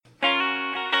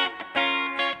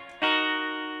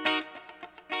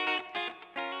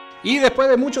Y después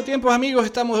de mucho tiempo, amigos,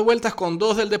 estamos de vueltas con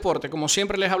Dos del Deporte. Como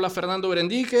siempre, les habla Fernando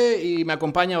Berendique y me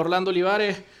acompaña Orlando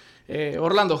Olivares.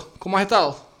 Orlando, ¿cómo has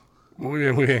estado? Muy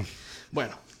bien, muy bien.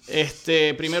 Bueno,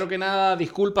 primero que nada,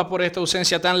 disculpas por esta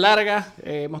ausencia tan larga.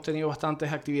 Hemos tenido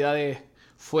bastantes actividades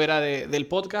fuera del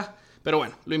podcast. Pero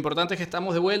bueno, lo importante es que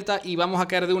estamos de vuelta y vamos a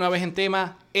caer de una vez en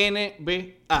tema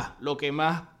NBA, lo que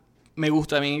más me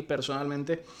gusta a mí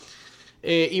personalmente.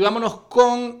 Y vámonos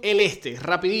con el este,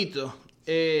 rapidito.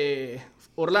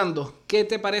 Orlando, ¿qué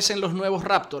te parecen los nuevos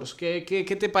Raptors?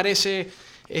 ¿Qué te parece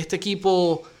este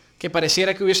equipo que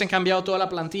pareciera que hubiesen cambiado toda la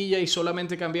plantilla y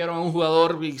solamente cambiaron a un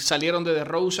jugador y salieron de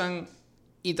DeRozan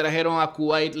y trajeron a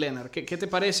Kawhi Leonard? ¿Qué te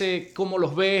parece? ¿Cómo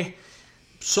los ves?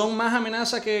 ¿Son más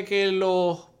amenaza que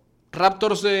los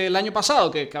Raptors del año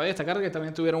pasado? Que cabe destacar que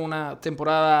también tuvieron una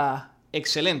temporada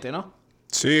excelente, ¿no?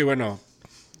 Sí, bueno,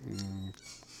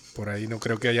 por ahí no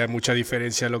creo que haya mucha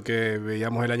diferencia a lo que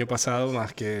veíamos el año pasado,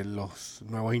 más que los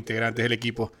nuevos integrantes del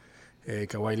equipo,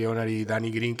 Kawhi Leonard y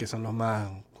Danny Green, que son los más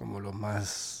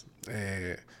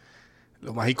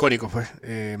icónicos, pues.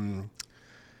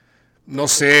 No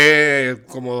sé,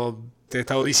 como te he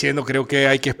estado diciendo, creo que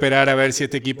hay que esperar a ver si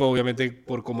este equipo, obviamente,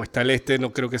 por cómo está el este,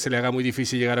 no creo que se le haga muy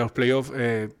difícil llegar a los playoffs.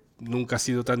 Nunca ha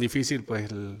sido tan difícil, pues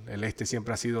el este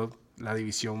siempre ha sido la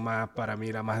división más, para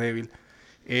mí, la más débil.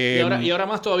 Y ahora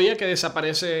más todavía que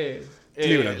desaparece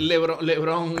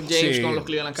LeBron James Sí, con los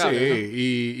Cleveland sí, Cavaliers, ¿no?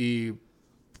 y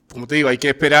como te digo, hay que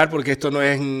esperar porque esto no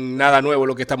es nada nuevo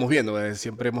lo que estamos viendo.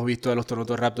 Siempre hemos visto a los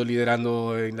Toronto Raptors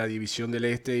liderando en la división del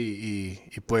este y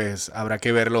pues habrá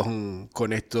que verlos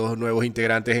con estos nuevos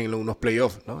integrantes en unos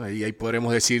playoffs, ¿no? Y ahí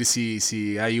podremos decir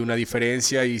si hay una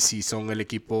diferencia y si son el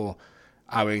equipo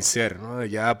a vencer, ¿no?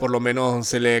 Ya por lo menos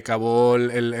se le acabó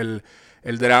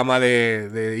el drama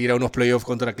de ir a unos playoffs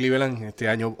contra Cleveland. Este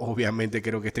año obviamente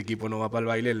creo que este equipo no va para el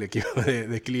baile, el equipo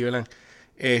de Cleveland.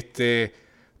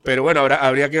 Pero bueno,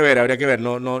 habría que ver.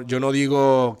 Yo no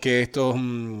digo que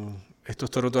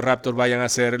estos Toronto Raptors vayan a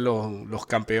ser los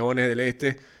campeones del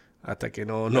este hasta que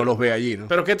no los vea allí, ¿no?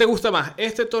 ¿Pero qué te gusta más?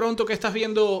 ¿Este Toronto que estás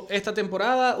viendo esta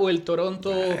temporada o el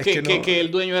Toronto que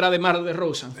el dueño era de Mar de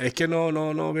Rosa? Es que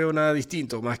no veo nada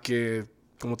distinto, más que,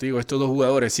 como te digo, estos dos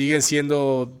jugadores siguen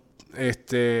siendo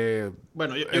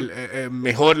Bueno,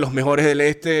 los mejores del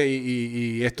este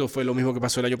y esto fue lo mismo que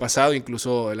pasó el año pasado.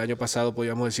 Incluso el año pasado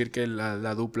podíamos decir que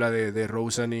la dupla de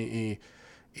Rosen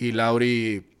y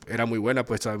Lowry era muy buena,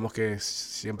 pues sabemos que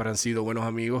siempre han sido buenos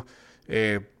amigos.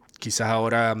 Quizás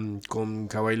ahora con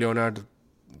Kawhi Leonard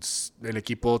el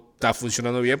equipo está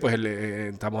funcionando bien, pues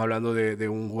estamos hablando de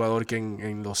un jugador que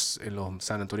en los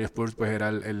San Antonio Spurs pues era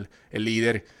el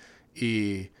líder,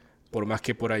 y por más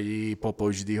que por allí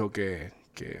Popovich dijo que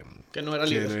no era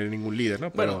líder. No era ningún líder,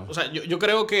 ¿no? Pero, bueno, o sea, yo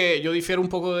creo que yo difiero un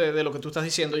poco de lo que tú estás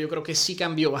diciendo. Yo creo que sí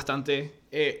cambió bastante.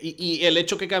 Y el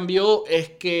hecho que cambió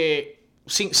es que,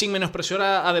 sin menospreciar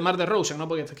a DeMar DeRozan, ¿no?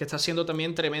 Porque que está haciendo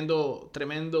también tremendo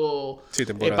sí,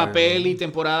 papel y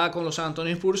temporada con los San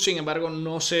Antonio Spurs. Sin embargo,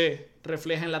 no se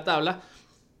refleja en la tabla.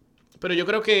 Pero yo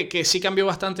creo que sí cambió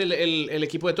bastante el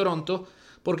equipo de Toronto,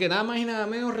 porque nada más y nada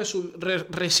menos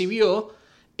recibió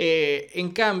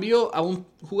en cambio a un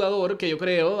jugador que yo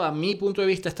creo, a mi punto de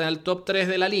vista, está en el top 3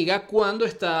 de la liga cuando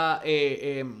está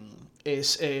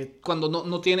cuando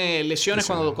no tiene lesiones,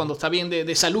 cuando está bien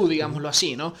de salud, digámoslo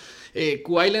así, ¿no?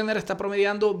 Kawhi Leonard está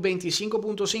promediando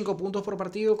 25.5 puntos por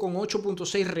partido con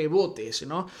 8.6 rebotes,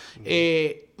 ¿no?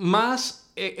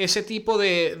 Más ese tipo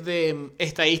de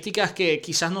estadísticas que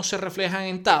quizás no se reflejan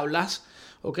en tablas,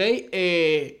 ¿ok?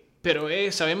 Pero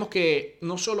sabemos que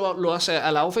no solo lo hace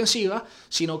a la ofensiva,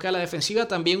 sino que a la defensiva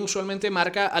también usualmente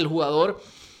marca al jugador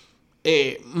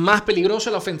más peligroso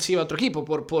a la ofensiva de otro equipo,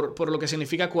 por lo que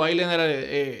significa Kawhi Leonard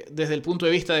desde el punto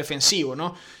de vista defensivo,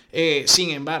 ¿no? Sin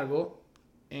embargo,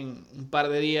 en un par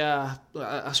de días,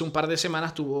 hace un par de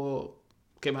semanas tuvo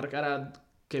que marcar a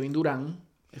Kevin Durant.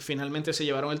 Finalmente se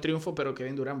llevaron el triunfo, pero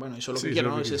Kevin Durant, bueno, hizo lo que quiera,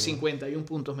 ¿no? Ese 51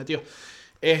 puntos metió.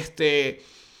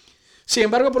 Sin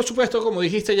embargo, por supuesto, como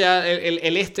dijiste ya,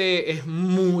 el este es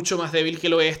mucho más débil que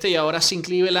el oeste, y ahora sin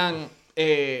Cleveland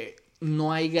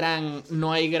no hay gran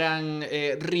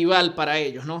rival para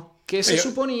ellos, ¿no? Que se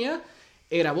suponía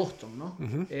era Boston, ¿no?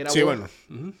 Uh-huh. Bueno.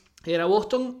 Uh-huh. Era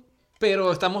Boston,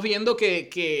 pero estamos viendo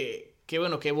que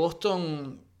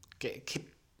Boston, que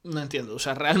no entiendo, o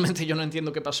sea, realmente yo no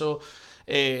entiendo qué pasó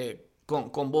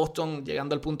con Boston,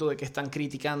 llegando al punto de que están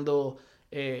criticando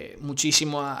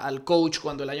muchísimo al coach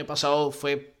cuando el año pasado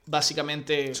fue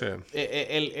básicamente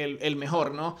el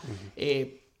mejor, ¿no? Uh-huh.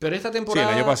 Pero esta temporada...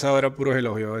 Sí, el año pasado eran puros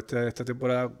elogios. Esta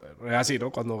temporada es así,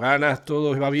 ¿no? Cuando ganas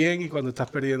todo va bien y cuando estás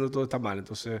perdiendo todo está mal.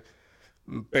 Entonces,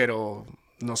 pero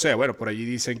no sé, bueno, por allí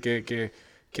dicen que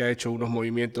que ha hecho unos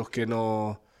movimientos que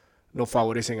no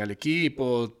favorecen al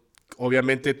equipo.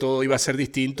 Obviamente todo iba a ser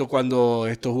distinto cuando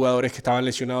estos jugadores que estaban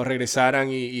lesionados regresaran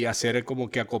y hacer como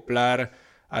que acoplar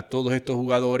a todos estos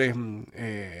jugadores en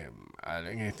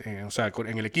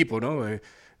el equipo, ¿no?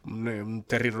 Un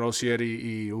Terry Rozier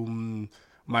y un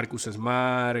Marcus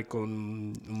Smart con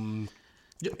un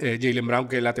Jaylen Brown,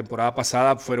 que la temporada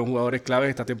pasada fueron jugadores claves.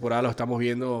 Esta temporada los estamos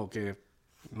viendo que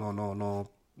no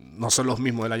son los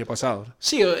mismos del año pasado.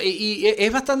 Sí, y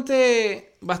es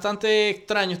bastante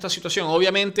extraño esta situación.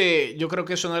 Obviamente, yo creo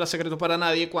que eso no era secreto para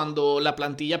nadie cuando la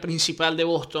plantilla principal de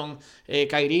Boston,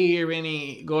 Kyrie Irving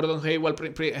y Gordon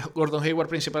Hayward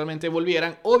principalmente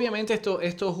volvieran. Obviamente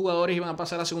estos jugadores iban a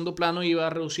pasar a segundo plano y iba a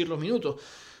reducir los minutos.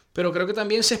 Pero creo que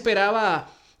también se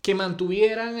esperaba que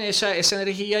mantuvieran esa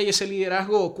energía y ese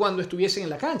liderazgo cuando estuviesen en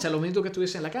la cancha, los minutos que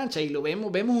estuviesen en la cancha. Y lo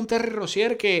vemos un Terry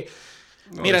Rozier que,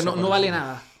 mira, no vale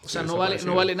nada. O sea, no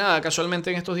vale nada.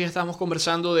 Casualmente en estos días estábamos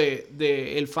conversando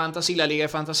de el Fantasy, la liga de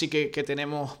Fantasy que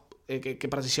tenemos, que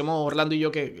participamos Orlando y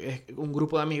yo, que es un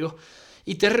grupo de amigos.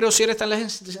 Y Terry Rozier está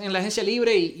en la agencia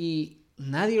libre y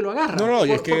nadie lo agarra.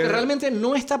 Porque realmente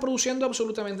no está produciendo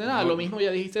absolutamente nada. Lo mismo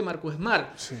ya dijiste Marcus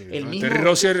Smart. Sí, Terry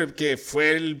Rozier, que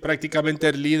fue prácticamente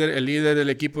el líder del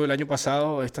equipo del año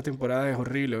pasado, esta temporada es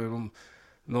horrible.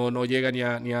 No llega ni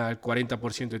al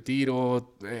 40% de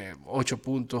tiro, 8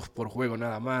 puntos por juego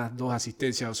nada más, 2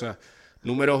 asistencias, o sea,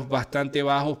 números bastante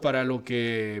bajos para lo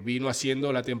que vino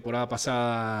haciendo la temporada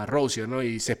pasada Rozier, ¿no?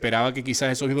 Y se esperaba que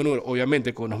quizás esos mismos números,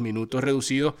 obviamente con los minutos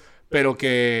reducidos, pero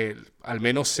que al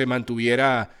menos se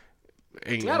mantuviera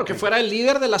que fuera el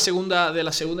líder de la segunda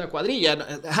cuadrilla.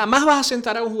 Jamás vas a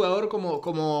sentar a un jugador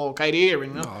como Kyrie Irving,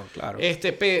 ¿no? No, claro.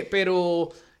 Pero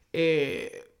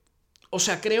o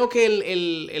sea, creo que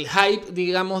el hype,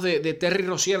 digamos, de Terry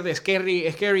Rozier, de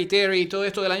Scary Terry y todo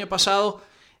esto del año pasado,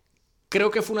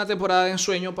 creo que fue una temporada de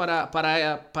ensueño para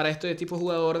este tipo de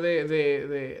jugador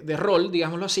de rol,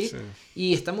 digámoslo así. Sí.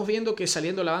 Y estamos viendo que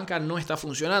saliendo de la banca no está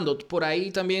funcionando. Por ahí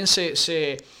también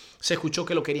se escuchó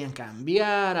que lo querían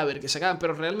cambiar, a ver qué sacaban.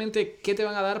 Pero realmente, ¿qué te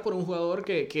van a dar por un jugador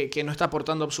que no está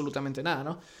aportando absolutamente nada,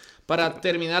 ¿no? Para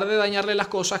terminar de dañarle las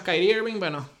cosas, Kyrie Irving,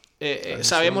 bueno...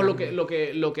 sabemos lo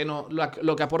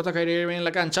que aporta Kyrie Irving en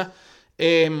la cancha,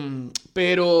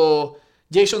 pero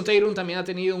Jason Tatum también ha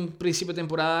tenido un principio de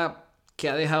temporada que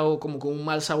ha dejado como con un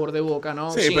mal sabor de boca,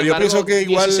 ¿no? Sí, pero yo pienso que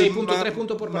igual 16.3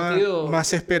 puntos por partido. Más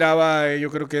se esperaba,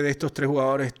 yo creo que de estos tres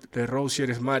jugadores, de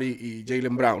Rozier, Smart y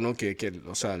Jaylen Brown, ¿no? Que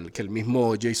el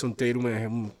mismo Jason Tatum es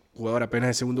un jugador apenas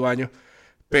de segundo año,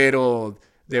 pero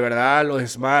de verdad los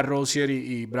Smart, Rozier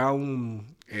y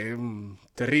Brown es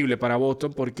terrible para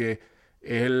Boston porque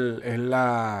es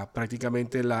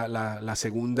prácticamente la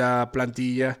segunda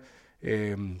plantilla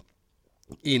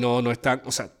y no están,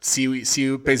 o sea,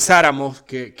 si pensáramos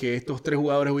que estos tres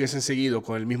jugadores hubiesen seguido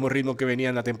con el mismo ritmo que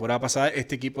venían la temporada pasada,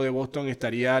 este equipo de Boston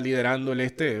estaría liderando el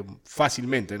este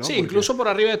fácilmente, ¿no? Sí, incluso por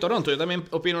arriba de Toronto, yo también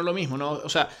opino lo mismo, ¿no? O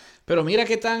sea, pero mira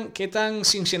qué tan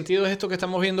sin sentido es esto que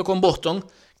estamos viendo con Boston,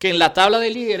 que en la tabla de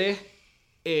líderes,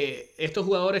 estos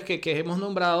jugadores que hemos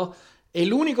nombrado,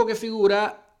 el único que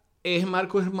figura es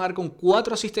Marcus Smart con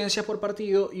 4 asistencias por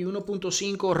partido y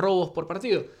 1.5 robos por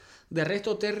partido. De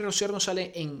resto, Terry Rozier no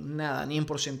sale en nada, ni en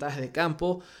porcentaje de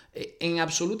campo, en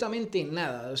absolutamente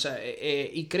nada. O sea,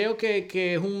 y creo que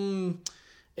es un...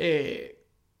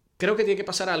 creo que tiene que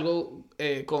pasar algo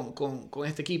con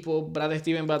este equipo. Brad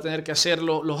Stevens va a tener que hacer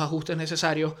los ajustes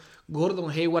necesarios.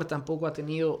 Gordon Hayward tampoco ha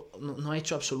tenido, no ha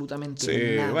hecho absolutamente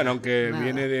nada. Sí, bueno, aunque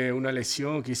viene de una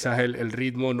lesión, quizás el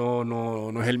ritmo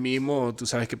no es el mismo. Tú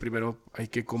sabes que primero hay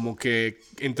que como que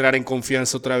entrar en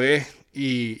confianza otra vez.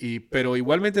 Pero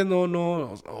igualmente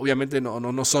obviamente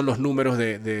no son los números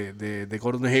de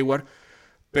Gordon Hayward.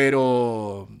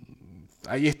 Pero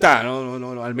ahí está,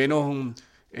 ¿no? Al menos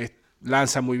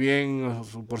lanza muy bien,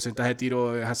 su porcentaje de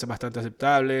tiro es bastante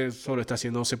aceptable, solo está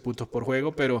haciendo 11 puntos por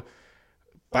juego, pero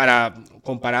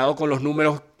comparado con los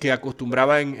números que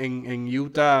acostumbraba en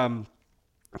Utah,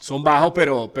 son bajos,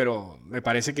 pero me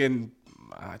parece que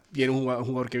tiene un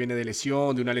jugador que viene de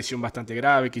lesión, de una lesión bastante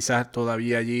grave, quizás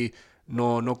todavía allí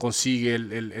no consigue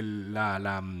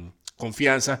la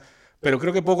confianza, pero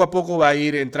creo que poco a poco va a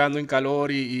ir entrando en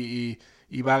calor y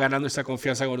va ganando esa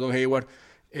confianza Gordon Hayward.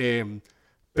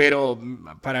 Pero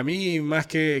para mí, más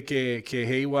que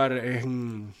Hayward, es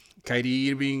Kyrie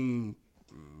Irving.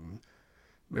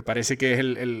 Me parece que es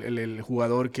el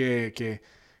jugador que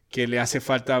le hace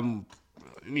falta.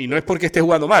 Y no es porque esté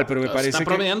jugando mal, pero me parece está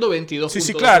promediando 22 puntos.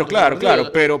 Sí, claro.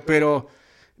 Pero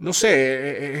no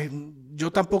sé,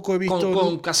 yo tampoco he visto...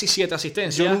 Con casi 7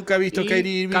 asistencias. Yo nunca he visto a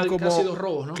Kyrie Irving casi 2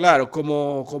 robos, ¿no? Claro,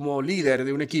 como líder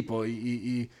de un equipo.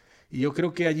 Y Y yo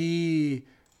creo que allí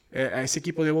a ese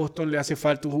equipo de Boston le hace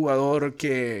falta un jugador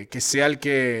que sea el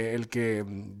que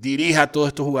dirija a todos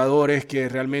estos jugadores, que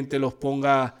realmente los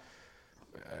ponga...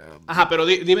 Ajá, pero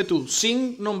dime tú,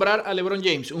 sin nombrar a LeBron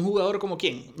James, un jugador como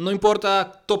quién, no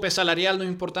importa tope salarial, no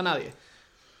importa nadie.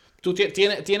 Tú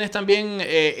tienes también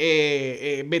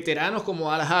veteranos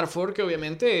como Al Hartford, que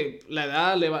obviamente la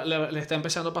edad le está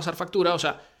empezando a pasar factura. O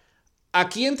sea, ¿a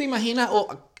quién te imaginas, o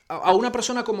a una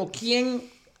persona como quién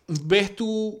ves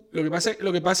tú? Lo que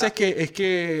pasa es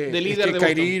que de líder es que de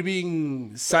Kyrie Boston.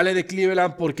 Irving sale de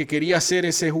Cleveland porque quería ser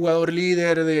ese jugador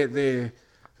líder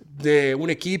de un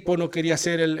equipo, no quería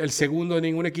ser el segundo de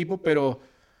ningún equipo, pero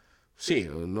sí,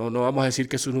 no vamos a decir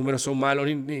que sus números son malos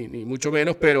ni mucho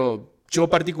menos, pero yo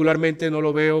particularmente no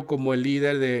lo veo como el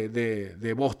líder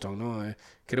de Boston, ¿no?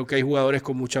 Creo que hay jugadores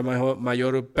con mucha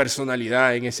mayor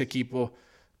personalidad en ese equipo.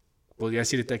 Podría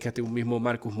decirte que hasta un mismo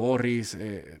Marcus Morris,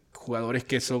 jugadores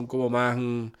que son como más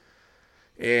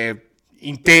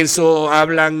intensos,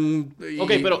 hablan...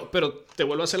 Ok, pero te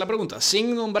vuelvo a hacer la pregunta.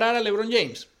 Sin nombrar a LeBron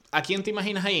James, ¿a quién te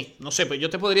imaginas ahí? No sé, pues yo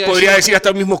te Podría decir hasta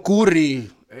el mismo Curry,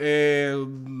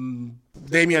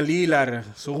 Damian Lillard.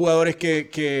 Son jugadores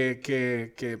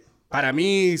que para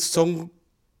mí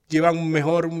llevan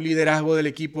mejor un liderazgo del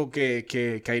equipo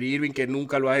que Kyrie Irving, que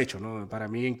nunca lo ha hecho, ¿no? Para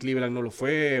mí en Cleveland no lo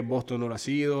fue, en Boston no lo ha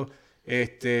sido.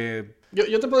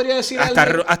 Yo te podría decir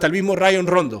hasta el mismo Rayon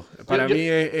Rondo. Para mí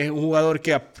es un jugador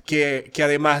que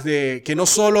además de que no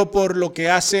solo por lo que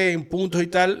hace en puntos y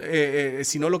tal,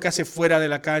 sino lo que hace fuera de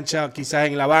la cancha, quizás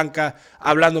en la banca,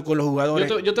 hablando con los jugadores.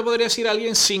 Yo te podría decir a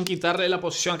alguien sin quitarle la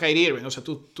posición a Kyrie Irving. O sea,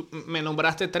 tú me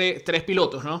nombraste tres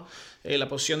pilotos, ¿no? La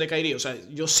posición de Kyrie. O sea,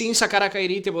 yo sin sacar a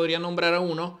Kyrie te podría nombrar a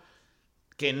uno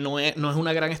que no es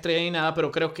una gran estrella ni nada,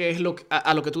 pero creo que es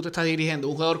a lo que tú te estás dirigiendo.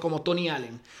 Un jugador como Tony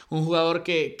Allen, un jugador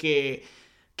que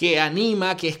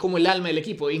anima, que es como el alma del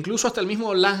equipo. Incluso hasta el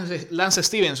mismo Lance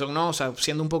Stevenson, ¿no? O sea,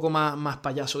 siendo un poco más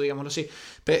payaso, digámoslo así.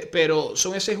 Pero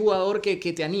son ese jugador que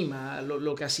te anima.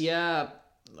 Lo que hacía...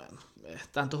 Bueno,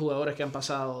 tantos jugadores que han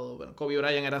pasado. Bueno, Kobe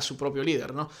Bryant era su propio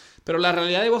líder, ¿no? Pero la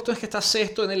realidad de Boston es que está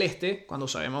sexto en el este, cuando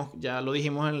sabemos, ya lo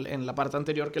dijimos en la parte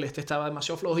anterior, que el este estaba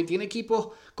demasiado flojo, y tiene equipos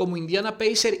como Indiana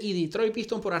Pacers y Detroit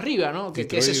Pistons por arriba, ¿no?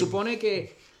 Que se supone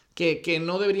que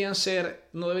no deberían ser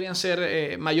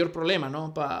mayor problema,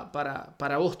 ¿no?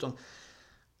 Para Boston.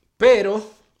 Pero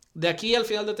de aquí al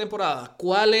final de temporada,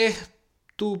 ¿cuál es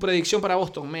tu predicción para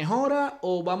Boston? ¿Mejora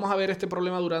o vamos a ver este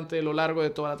problema durante lo largo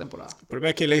de toda la temporada? El problema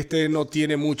es que el este no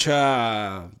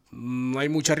hay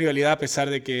mucha rivalidad, a pesar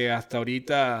de que hasta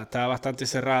ahorita está bastante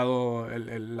cerrado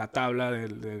la tabla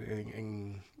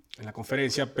en la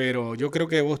conferencia, pero yo creo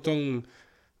que Boston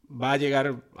va a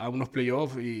llegar a unos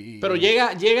playoffs pero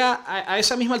llega a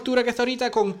esa misma altura que está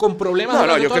ahorita con problemas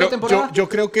durante toda la temporada. Yo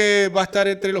creo que va a estar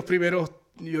entre los primeros,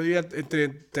 yo diría entre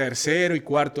tercero y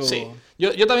cuarto. Sí,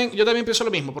 yo también pienso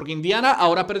lo mismo, porque Indiana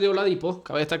ahora perdió la Dipo,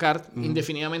 cabe destacar,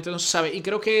 indefinidamente no se sabe, y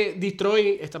creo que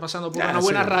Detroit está pasando por una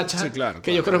buena racha, sí, claro,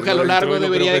 que yo creo que a lo largo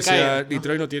debería de caer, ¿no?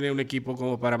 Detroit no tiene un equipo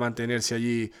como para mantenerse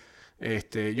allí.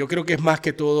 Yo creo que es más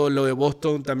que todo lo de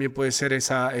Boston, también puede ser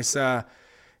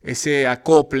ese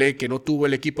acople que no tuvo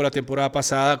el equipo la temporada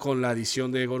pasada con la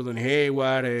adición de Gordon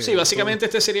Hayward. Sí, básicamente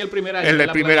este sería el primer año.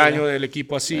 El primer año del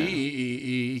equipo así,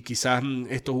 y quizás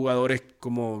estos jugadores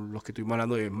como los que estuvimos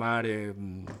hablando de Mar,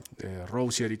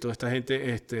 Rozier y toda esta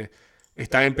gente,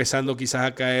 están empezando quizás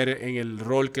a caer en el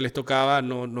rol que les tocaba.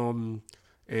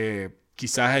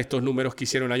 Quizás estos números que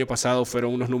hicieron el año pasado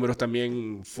fueron unos números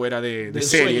también fuera de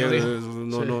serie,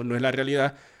 no es la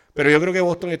realidad. Pero yo creo que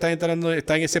Boston está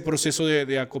en ese proceso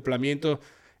de acoplamiento,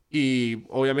 y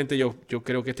obviamente yo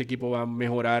creo que este equipo va a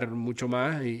mejorar mucho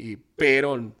más,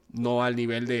 pero no al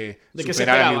nivel de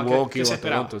superar a Milwaukee o a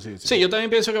Toronto. Sí, yo también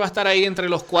pienso que va a estar ahí entre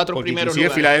los cuatro primeros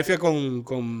lugares. Filadelfia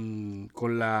con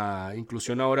la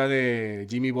inclusión ahora de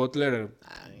Jimmy Butler,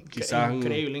 quizás...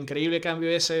 Increíble cambio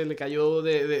ese, le cayó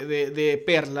de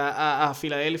perla a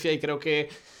Filadelfia, y creo que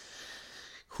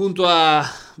junto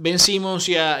a Ben Simmons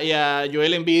y a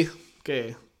Joel Embiid,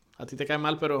 que a ti te cae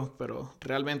mal, pero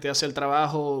realmente hace el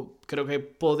trabajo, creo que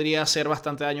podría hacer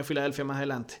bastante daño a Filadelfia más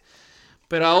adelante.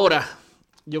 Pero ahora,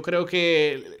 yo creo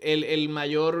que el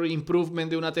mayor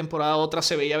improvement de una temporada a otra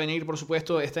se veía venir, por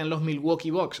supuesto, está en los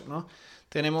Milwaukee Bucks, ¿no?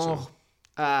 Tenemos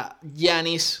a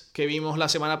Giannis, que vimos la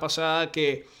semana pasada,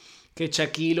 que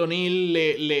Shaquille O'Neal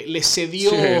le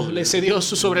cedió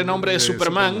su sobrenombre de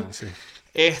Superman. Sí.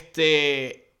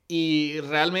 Y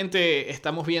realmente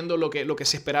estamos viendo lo que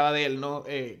se esperaba de él, ¿no?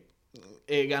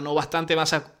 Ganó bastante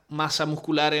masa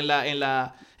muscular en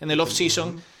el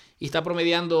off-season, y está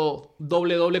promediando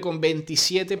doble con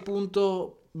 27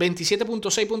 puntos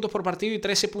 27.6 puntos por partido y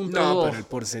 13.2. No, pero el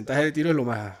porcentaje de tiro es lo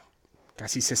más,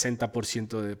 casi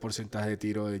 60% de porcentaje de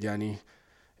tiro de Giannis.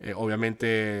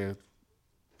 Obviamente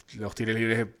los tiros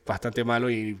libres es bastante malo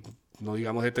y no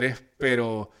digamos de 3,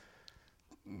 pero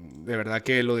de verdad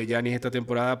que lo de Giannis esta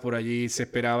temporada por allí se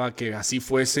esperaba que así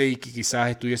fuese y que quizás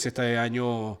estuviese este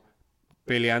año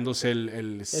peleándose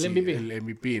el MVP. el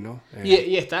MVP, ¿no?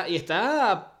 Y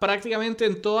está prácticamente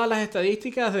en todas las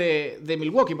estadísticas de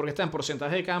Milwaukee, porque está en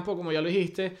porcentaje de campo, como ya lo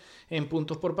dijiste, en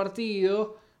puntos por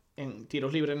partido, en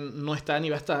tiros libres no está ni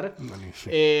va a estar,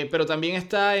 pero también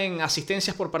está en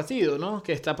asistencias por partido, ¿no?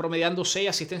 Que está promediando 6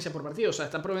 asistencias por partido, o sea,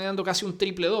 está promediando casi un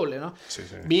triple doble, ¿no? Sí,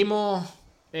 sí. Vimos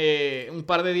un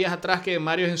par de días atrás que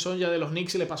Mario Hezonja ya de los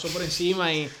Knicks le pasó por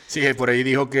encima y... Sí, por ahí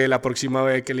dijo que la próxima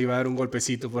vez que le iba a dar un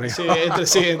golpecito por ahí. Sí,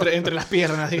 entre las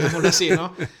piernas, digámoslo así,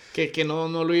 ¿no? Que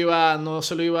no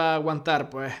se lo iba a aguantar,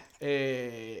 pues.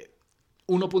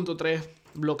 1.3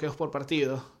 bloqueos por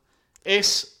partido.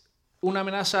 ¿Es una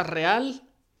amenaza real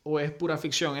o es pura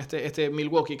ficción este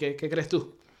Milwaukee? ¿Qué crees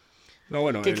tú? No,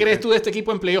 bueno, ¿Qué crees tú de este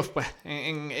equipo en playoff, pues?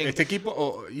 Este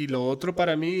equipo, y lo otro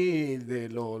para mí, de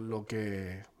lo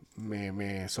que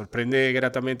me sorprende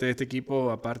gratamente de este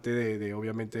equipo, aparte de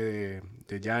obviamente de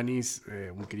Giannis,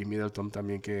 un Chris Middleton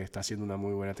también que está haciendo una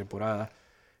muy buena temporada,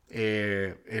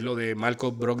 es lo de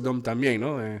Malcolm Brogdon también,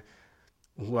 ¿no?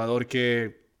 Un jugador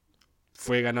que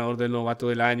fue ganador del novato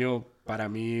del año, para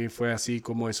mí fue así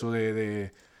como eso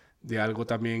de algo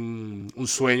también, un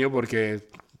sueño, porque...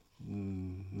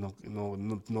 No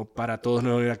para todos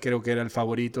creo que era el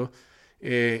favorito,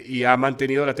 y ha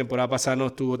mantenido, la temporada pasada no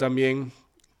estuvo tan bien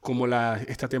como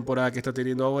esta temporada que está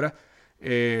teniendo ahora,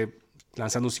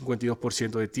 lanzando un 52%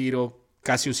 de tiro,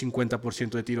 casi un 50%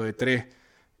 de tiro de 3,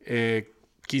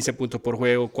 15 puntos por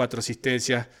juego, 4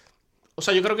 asistencias. O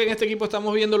sea, yo creo que en este equipo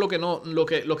estamos viendo lo que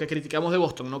criticamos de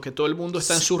Boston, ¿no? Que todo el mundo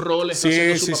está en sus roles, está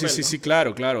haciendo su papel, ¿no? Sí,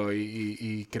 claro.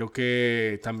 Y creo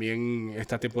que también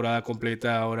esta temporada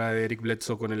completa ahora de Eric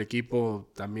Bledsoe con el equipo,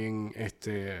 también,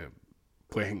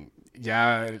 pues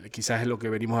ya quizás es lo que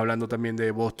venimos hablando también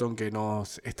de Boston, que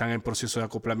están en proceso de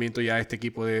acoplamiento ya este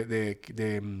equipo de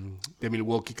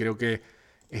Milwaukee. Creo que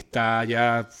está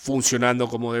ya funcionando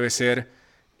como debe ser.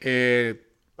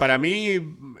 Para mí,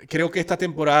 creo que esta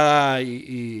temporada,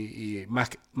 y más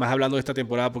hablando de esta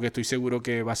temporada, porque estoy seguro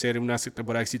que va a ser una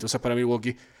temporada exitosa para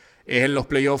Milwaukee, es en los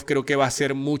playoffs. Creo que va a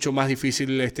ser mucho más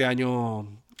difícil este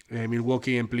año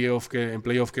Milwaukee en playoff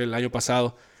que el año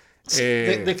pasado.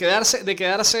 De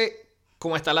quedarse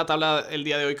como está la tabla el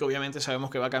día de hoy, que obviamente sabemos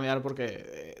que va a cambiar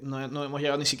porque no hemos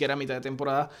llegado ni siquiera a mitad de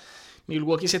temporada.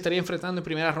 Milwaukee se estaría enfrentando en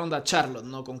primera ronda a Charlotte,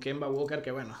 ¿no? Con Kemba Walker, que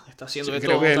bueno, está haciendo de todo.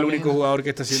 Creo que es el también. único jugador que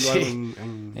está haciendo algo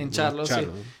en Charlotte. Sí.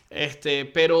 ¿No?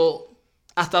 Pero,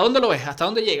 ¿hasta dónde lo ves? ¿Hasta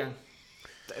dónde llegan?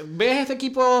 ¿Ves este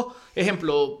equipo,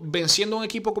 ejemplo, venciendo a un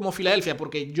equipo como Filadelfia?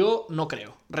 Porque yo no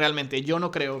creo, realmente, yo no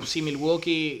creo. Si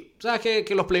Milwaukee, sabes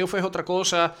que los playoffs es otra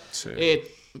cosa. Sí.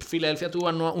 Filadelfia tuvo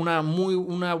unos muy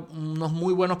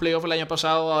buenos playoffs el año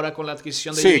pasado, ahora con la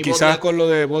adquisición de Jimmy Butler. Quizás con lo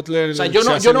de Butler. O sea, yo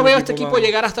no veo a este equipo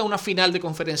llegar hasta una final de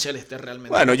conferencia del este realmente.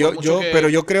 Bueno, pero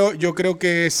yo creo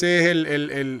que ese es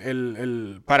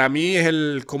para mí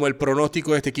es como el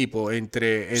pronóstico de este equipo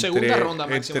entre segunda ronda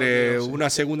máximo, entre una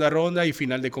segunda ronda y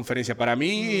final de conferencia. Para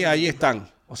mí ahí están.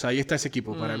 O sea, ahí está ese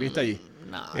equipo. Para mí está allí.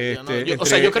 No,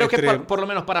 yo creo que por lo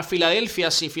menos para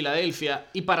Filadelfia, sí, Filadelfia,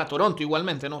 y para Toronto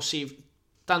igualmente, ¿no? Si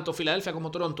tanto Filadelfia como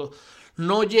Toronto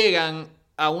no llegan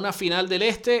a una final del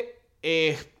este,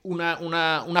 es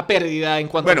una pérdida en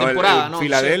cuanto a temporada, ¿no?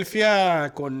 Filadelfia,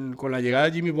 sí. con la llegada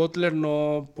de Jimmy Butler,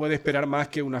 no puede esperar más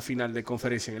que una final de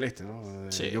conferencia en el este, ¿no?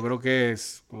 Sí. Yo creo que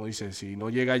es, como dices, si no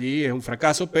llega allí es un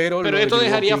fracaso, pero esto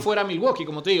dejaría fuera a Milwaukee,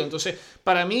 como te digo. Entonces,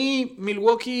 para mí,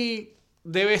 Milwaukee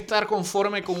debe estar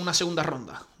conforme con una segunda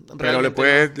ronda. Pero le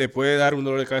puede dar un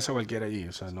dolor de cabeza a cualquiera allí.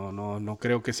 O sea, no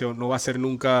creo que no va a ser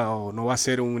nunca, o no va a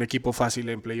ser un equipo fácil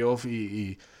en playoff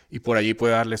y por allí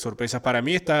puede darle sorpresas. Para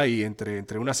mí está ahí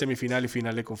entre una semifinal y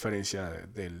final de conferencia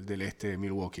del este de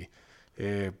Milwaukee.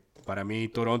 Para mí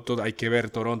Toronto, hay que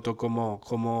ver Toronto cómo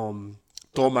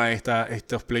toma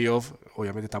estos playoffs.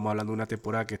 Obviamente estamos hablando de una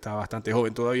temporada que está bastante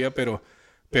joven todavía, pero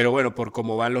bueno, por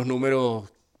cómo van los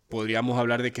números, podríamos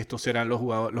hablar de que estos serán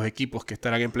los equipos que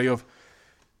estarán en playoff.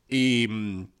 Y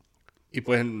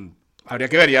pues habría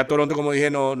que ver. Ya Toronto, como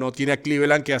dije, no tiene a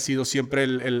Cleveland, que ha sido siempre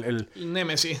el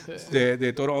némesis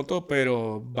de Toronto,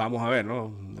 pero vamos a ver,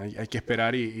 ¿no? Hay que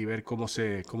esperar y ver cómo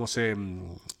se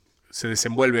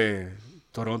desenvuelve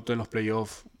Toronto en los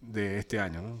playoffs de este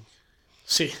año, ¿no?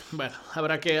 Sí, bueno,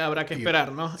 habrá que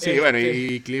esperar, ¿no? Sí, bueno,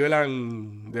 y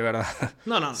Cleveland, de verdad,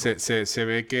 no. Se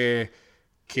ve que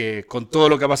que con todo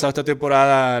lo que ha pasado esta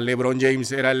temporada, LeBron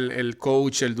James era el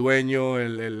coach, el dueño,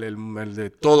 el de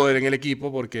todo en el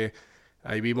equipo, porque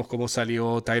ahí vimos cómo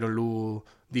salió Tyronn Lue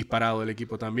disparado del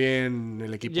equipo también.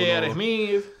 El equipo J.R.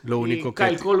 Smith, lo único y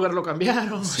Kyle Colbert lo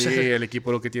cambiaron. Sí, el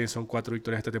equipo lo que tiene son 4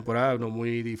 victorias esta temporada, no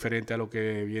muy diferente a lo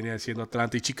que viene haciendo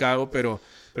Atlanta y Chicago, pero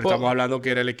estamos hablando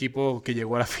que era el equipo que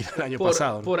llegó a la final el año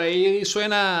pasado, ¿no? Por ahí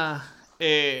suena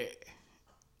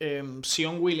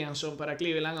Zion Williamson para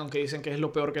Cleveland, aunque dicen que es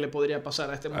lo peor que le podría pasar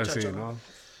a este muchacho. Sí, ¿no?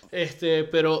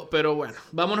 Pero bueno,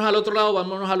 vámonos al otro lado,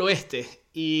 vámonos al oeste.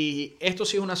 Y esto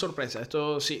sí es una sorpresa.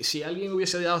 Esto, si alguien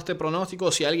hubiese dado este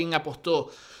pronóstico, si alguien apostó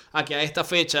a que a esta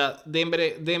fecha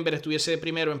Denver estuviese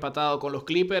primero empatado con los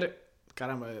Clippers,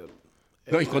 caramba.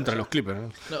 No, y contra los Clippers,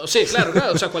 ¿no? No, sí, claro.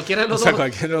 O sea, cualquiera de los dos.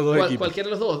 Cualquiera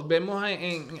de los dos. Vemos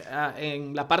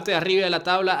en la parte de arriba de la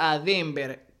tabla a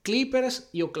Denver, Clippers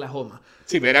y Oklahoma.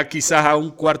 Sí, ver quizás a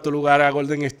un cuarto lugar a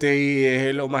Golden State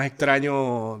es lo más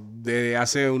extraño de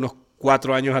hace unos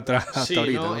 4 años atrás hasta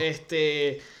ahorita, ¿no?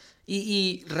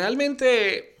 Y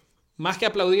realmente, más que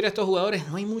aplaudir a estos jugadores,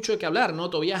 no hay mucho de qué hablar, ¿no?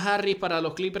 Tobias Harris para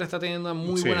los Clippers está teniendo una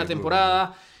muy buena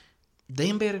temporada.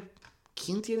 Denver,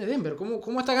 ¿quién tiene Denver?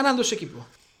 ¿Cómo está ganando ese equipo?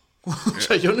 O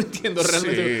sea, yo no entiendo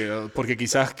realmente. Sí, porque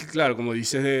quizás, claro, como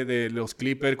dices de los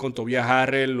Clippers con Tobias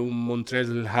Harrell, un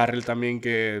Montrezl Harrell también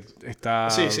que está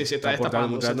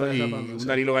destapando, y un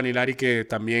Danilo Gallinari que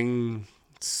también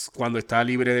cuando está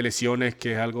libre de lesiones,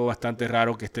 que es algo bastante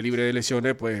raro que esté libre de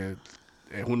lesiones, pues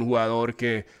es un jugador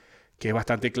que es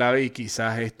bastante clave y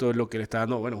quizás esto es lo que le está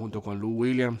dando, bueno, junto con Lou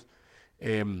Williams,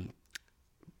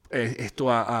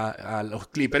 esto a los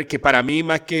Clippers, que para mí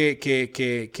más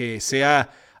que sea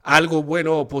algo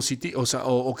bueno o positivo,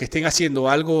 o que estén haciendo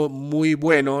algo muy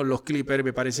bueno los Clippers,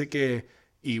 me parece que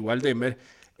igual Denver,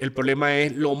 el problema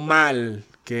es lo mal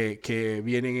que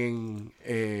vienen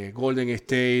en Golden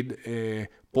State,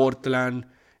 Portland,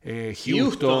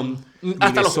 Houston,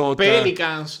 hasta Minnesota, los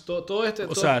Pelicans, todos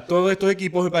estos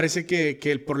equipos me parece que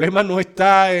el problema no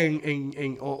está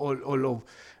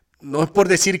no es por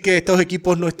decir que estos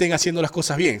equipos no estén haciendo las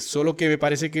cosas bien, solo que me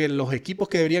parece que los equipos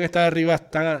que deberían estar arriba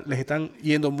les están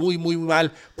yendo muy, muy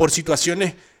mal por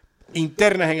situaciones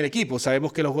internas en el equipo.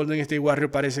 Sabemos que los Golden State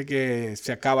Warriors parece que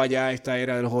se acaba ya esta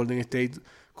era de los Golden State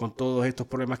con todos estos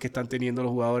problemas que están teniendo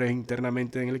los jugadores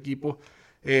internamente en el equipo.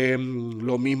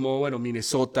 Lo mismo, bueno,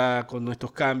 Minnesota con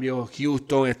nuestros cambios,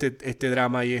 Houston, este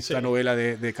drama y esta novela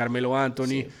de Carmelo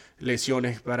Anthony,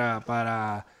 lesiones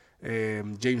para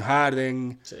James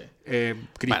Harden,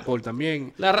 Chris Paul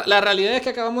también. La realidad es que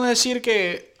acabamos de decir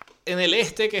que en el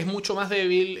este, que es mucho más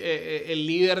débil, el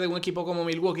líder de un equipo como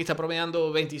Milwaukee está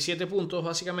promediando 27 puntos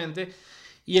básicamente,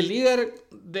 y el líder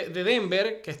de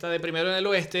Denver, que está de primero en el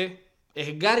oeste,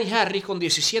 es Gary Harris con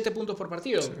 17 puntos por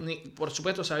partido. Sí. Por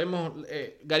supuesto, sabemos,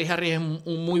 Gary Harris es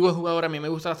un muy buen jugador, a mí me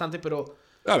gusta bastante, pero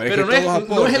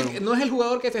no es el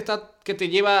jugador que te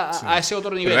lleva a ese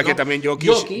otro nivel. Pero es ¿no? que también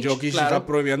Jokic está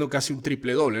promediando casi un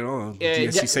triple doble, ¿no?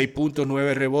 16 puntos,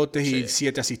 9 rebotes y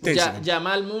 7 asistencias.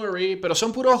 Jamal Murray, pero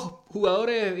son puros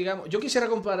jugadores, digamos. Yo quisiera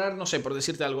comparar, no sé, por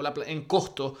decirte algo, en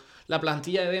costo, la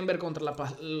plantilla de Denver contra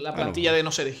la plantilla de,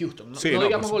 no sé, de Houston. No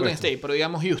digamos Golden State, pero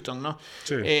digamos Houston, ¿no?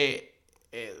 Sí.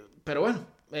 Pero bueno,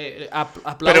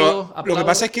 aplaudo. Lo que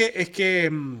pasa es que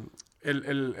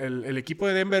el equipo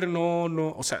de Denver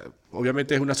o sea,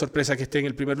 obviamente es una sorpresa que esté en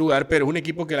el primer lugar, pero es un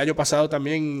equipo que el año pasado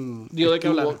también dio de qué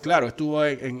hablar. Claro, estuvo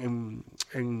ahí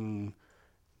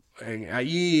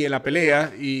en la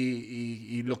pelea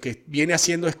y lo que viene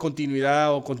haciendo es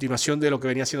continuidad o continuación de lo que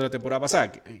venía haciendo la temporada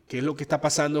pasada, que es lo que está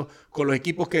pasando con los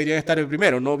equipos que deberían estar el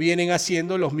primero. No vienen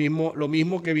haciendo lo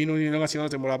mismo que vinieron haciendo la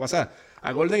temporada pasada.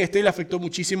 A Golden State le afectó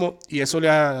muchísimo y eso le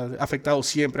ha afectado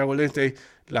siempre a Golden State,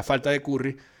 la falta de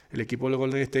Curry. El equipo de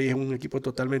Golden State es un equipo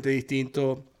totalmente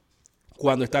distinto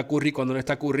cuando está Curry, cuando no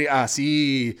está Curry.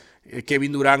 Así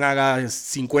Kevin Durant haga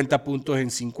 50 puntos en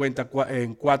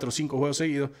 4 o 5 juegos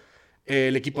seguidos,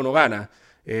 el equipo no gana.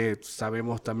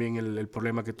 Sabemos también el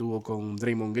problema que tuvo con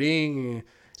Draymond Green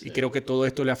y creo que todo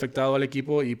esto le ha afectado al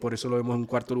equipo y por eso lo vemos en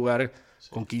cuarto lugar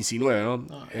con 15 y 9, ¿no?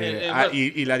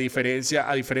 Y la diferencia,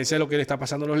 a diferencia de lo que le está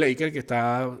pasando a los Lakers, que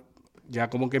está ya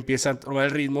como que empieza a tomar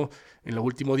el ritmo. En los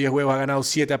últimos 10 juegos ha ganado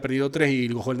 7, ha perdido 3 y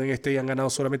los Golden State han ganado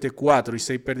solamente 4 y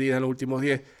 6 perdidas en los últimos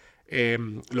 10.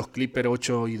 Los Clippers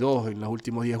 8 y 2 en los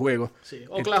últimos 10 juegos. Sí.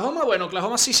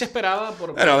 Oklahoma sí se esperaba.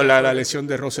 Bueno, la lesión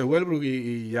de Russell Westbrook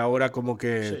y ahora como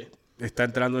que está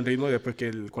entrando en ritmo después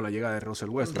que con la llegada de Russell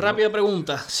Westbrook. Rápida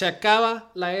pregunta, ¿se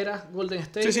acaba la era Golden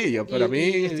State? Sí, para mí.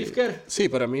 ¿Y Steve Kerr? Sí,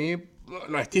 para mí.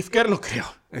 No, Steve Kerr no creo.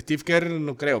 Steve Kerr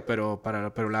no creo, pero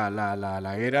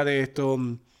la era de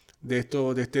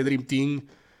este Dream Team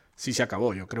sí se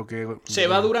acabó. Yo creo que... ¿Se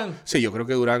va Durant? Sí, yo creo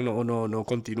que Durant no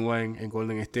continúa en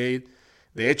Golden State.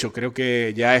 De hecho, creo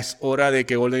que ya es hora de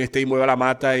que Golden State mueva la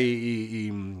mata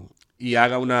y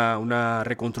haga una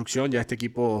reconstrucción. Ya este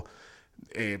equipo,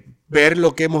 ver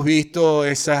lo que hemos visto,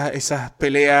 esas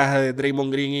peleas de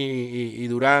Draymond Green y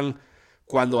Durant,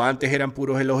 cuando antes eran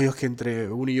puros elogios que entre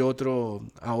uno y otro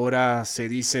ahora se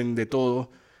dicen de todo.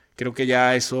 Creo que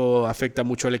ya eso afecta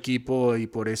mucho al equipo y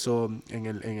por eso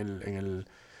en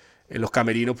los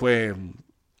camerinos pues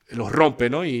los rompe,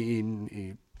 ¿no?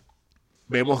 Y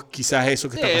vemos quizás eso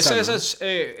que está pasando. Eso es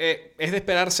de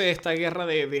esperarse esta guerra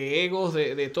de egos,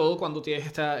 de todo, cuando tienes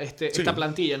esta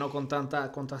plantilla, ¿no? Con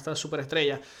tanta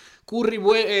superestrella. Curry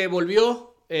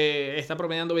volvió, está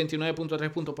promediando 29.3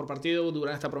 puntos por partido,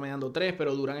 Durant está promediando 3,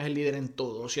 pero Durant es el líder en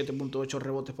todo, 7.8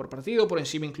 rebotes por partido, por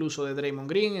encima incluso de Draymond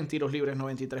Green, en tiros libres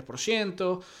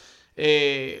 93%.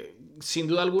 Sin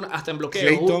duda alguna, hasta en bloqueo.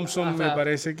 Klay Thompson me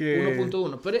parece que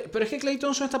 1.1. Pero es que Klay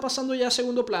Thompson está pasando ya a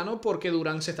segundo plano porque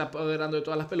Durant se está apoderando de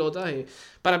todas las pelotas.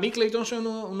 Para mí, Klay Thompson es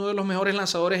uno de los mejores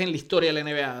lanzadores en la historia de la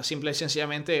NBA. Simple y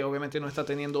sencillamente, obviamente no está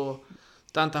teniendo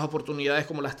tantas oportunidades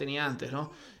como las tenía antes,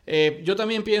 ¿no? Yo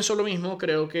también pienso lo mismo.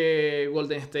 Creo que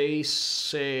Golden State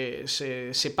se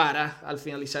separa al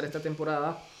finalizar esta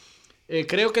temporada.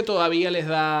 Creo que todavía les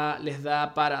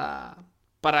da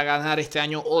para ganar este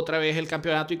año otra vez el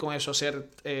campeonato y con eso hacer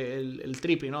el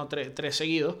triple, ¿no? Tres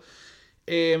seguidos.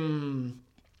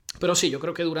 Pero sí, yo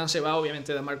creo que Durant se va,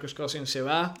 obviamente DeMarcus Cousins se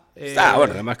va.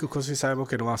 Bueno, DeMarcus Cousins sabemos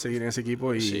que no va a seguir en ese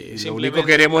equipo y lo único que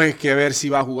queremos es que ver si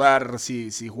va a jugar, si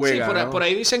juega. Sí, ¿no? por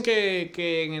ahí dicen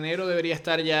que en enero debería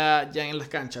estar ya en las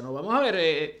canchas, ¿no? Vamos a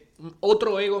ver,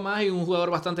 otro ego más y un jugador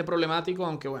bastante problemático,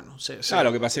 aunque bueno.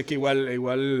 Lo que pasa es que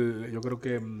igual yo creo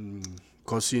que...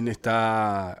 Cousins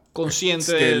está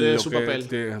consciente de su papel.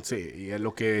 Sí, y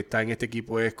lo que está en este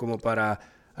equipo es como para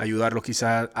ayudarlos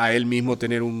quizás a él mismo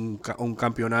tener un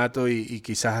campeonato y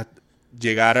quizás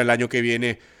llegar el año que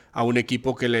viene a un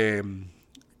equipo que le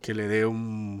dé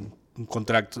un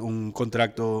contrato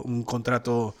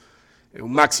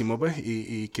máximo, pues,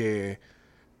 y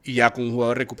ya con un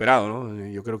jugador recuperado, ¿no?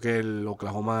 Yo creo que el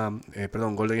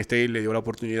Golden State le dio la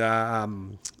oportunidad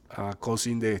a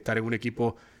Cousins de estar en un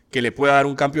equipo que le pueda dar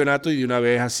un campeonato y de una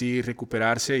vez así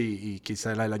recuperarse y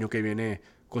quizás el año que viene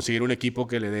conseguir un equipo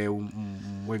que le dé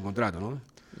un buen contrato, ¿no?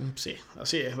 Sí,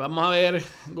 así es. Vamos a ver,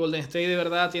 Golden State de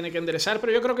verdad tiene que enderezar,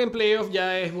 pero yo creo que en playoff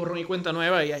ya es borrón y cuenta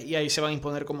nueva y ahí se van a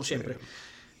imponer como siempre.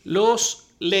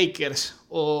 Los Lakers,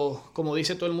 o como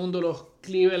dice todo el mundo, los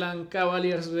Cleveland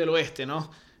Cavaliers del oeste,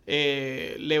 ¿no?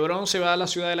 LeBron se va a la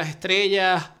ciudad de las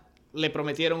estrellas. Le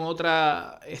prometieron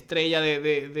otra estrella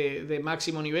de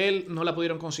máximo nivel. No la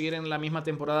pudieron conseguir en la misma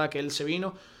temporada que él se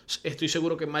vino. Estoy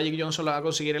seguro que Magic Johnson la va a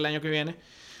conseguir el año que viene.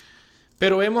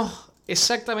 Pero vemos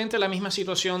exactamente la misma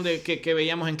situación que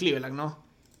veíamos en Cleveland, ¿no?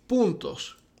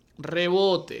 Puntos,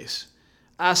 rebotes,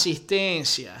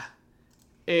 asistencia.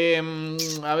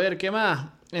 A ver, ¿qué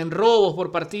más? En robos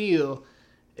por partido.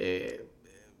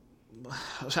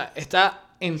 O sea, está...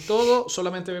 En todo,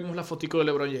 solamente vemos la fotico de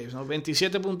LeBron James, ¿no?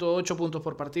 27.8 puntos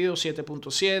por partido,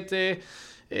 7.7.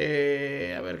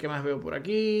 A ver qué más veo por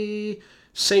aquí.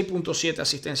 6.7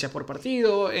 asistencias por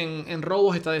partido. En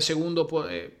robos está de segundo.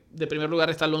 De primer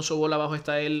lugar está Alonso Ball, abajo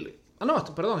está él.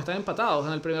 Están empatados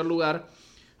en el primer lugar.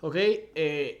 ¿Ok?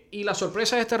 Y la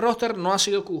sorpresa de este roster no ha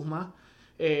sido Kuzma,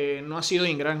 no ha sido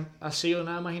Ingram, ha sido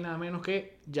nada más y nada menos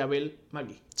que Javel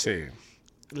McGee. Sí.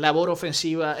 Labor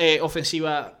ofensiva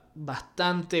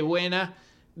bastante buena.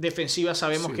 Defensiva,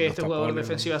 sabemos que este jugador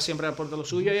defensiva siempre aporta lo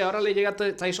suyo y ahora le llega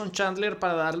Tyson Chandler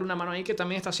para darle una mano ahí, que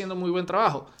también está haciendo muy buen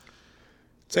trabajo.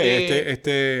 Sí,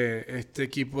 este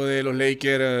equipo de los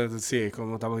Lakers, sí,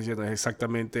 como estamos diciendo, es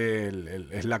exactamente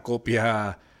es la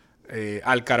copia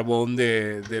al carbón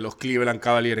de los Cleveland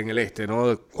Cavaliers en el este,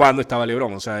 ¿no? Cuando estaba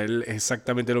LeBron, o sea, él es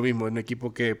exactamente lo mismo, es un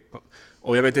equipo que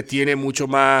obviamente tiene mucho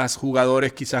más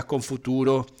jugadores quizás con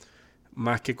futuro,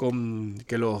 más que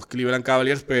los Cleveland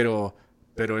Cavaliers, pero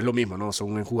es lo mismo, ¿no?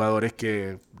 Son jugadores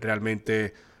que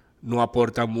realmente no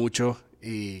aportan mucho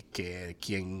y que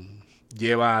quien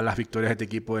lleva las victorias de este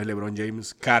equipo es LeBron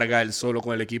James, carga él solo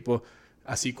con el equipo,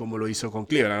 así como lo hizo con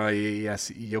Cleveland, ¿no?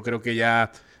 Y yo creo que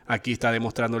ya aquí está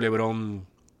demostrando LeBron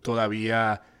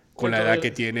todavía con la edad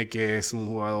que tiene, que es un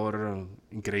jugador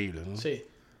increíble, ¿no? Sí.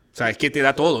 O sea, es que te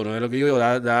da todo, ¿no? Es lo que digo,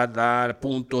 da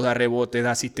puntos, da rebotes,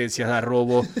 da asistencias, da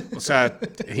robos. O sea,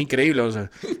 es increíble. O sea,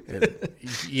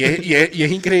 y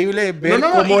es increíble ver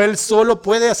cómo él solo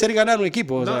puede hacer ganar un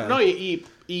equipo. O sea. Y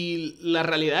Y la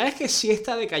realidad es que sí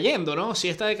está decayendo, ¿no? Sí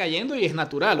está decayendo y es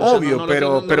natural. Obvio,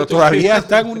 pero todavía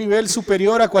está en un nivel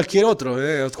superior a cualquier otro.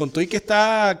 Con todo y que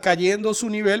está cayendo su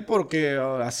nivel porque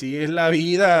así es la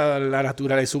vida, la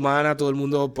naturaleza humana, todo el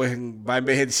mundo pues va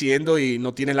envejeciendo y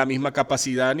no tiene la misma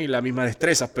capacidad ni la misma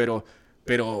destreza, pero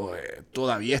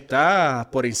todavía está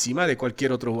por encima de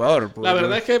cualquier otro jugador. La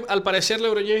verdad es que al parecer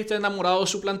LeBron James está enamorado de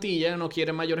su plantilla, no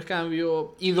quiere mayores cambios,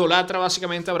 idolatra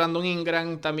básicamente a Brandon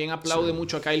Ingram, también aplaude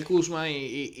mucho a Kyle Kuzma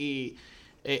y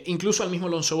incluso al mismo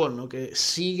Lonzo Ball, ¿no? Que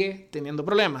sigue teniendo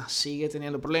problemas,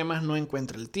 no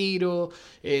encuentra el tiro,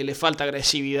 le falta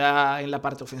agresividad en la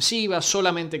parte ofensiva,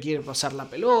 solamente quiere pasar la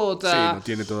pelota. Sí, no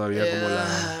tiene todavía como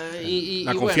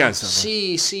la confianza.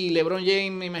 Bueno, sí, LeBron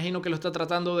James me imagino que lo está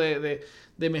tratando de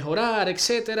mejorar,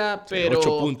 etcétera, pero...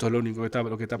 8 puntos es lo único que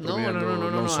está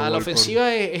promediando. No, a la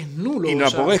ofensiva es nulo. Y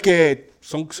tampoco es que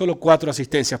son solo 4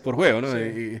 asistencias por juego, ¿no?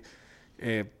 Sí.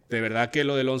 De verdad que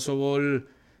lo de Lonzo Ball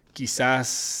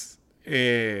quizás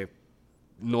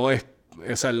no es...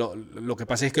 O sea, lo que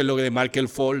pasa es que lo de Markel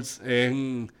Fultz es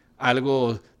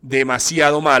algo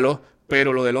demasiado malo,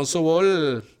 pero lo de Lonzo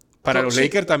Ball para los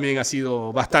Lakers también ha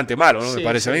sido bastante malo, ¿no? Me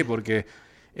parece a mí, porque...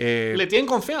 le tienen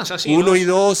confianza, sí. 1 y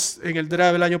 2 en el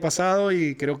draft el año pasado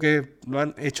y creo que no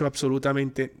han hecho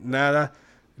absolutamente nada.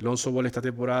 Lonzo Ball esta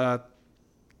temporada,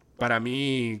 para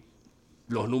mí,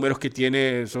 los números que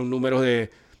tiene son números de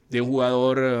un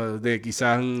jugador de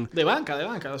quizás... De banca.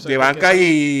 O sea, de banca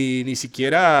y ni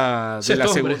siquiera de la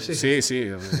segunda. Sí.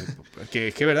 Que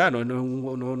es verdad,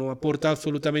 no aporta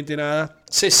absolutamente nada.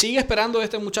 Se sigue esperando de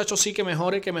este muchacho sí que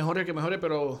mejore,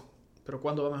 pero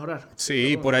 ¿cuándo va a mejorar?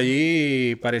 Sí, por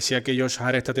allí parecía que Josh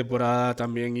Hart esta temporada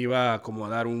también iba como a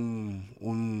dar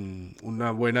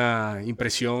una buena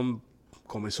impresión.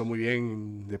 Comenzó muy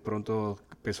bien, de pronto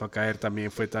empezó a caer también,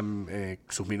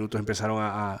 sus minutos empezaron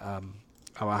a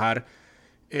bajar.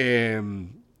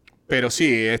 Pero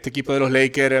sí, este equipo de los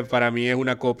Lakers para mí es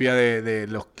una copia de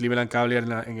los Cleveland Cavaliers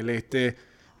en el este.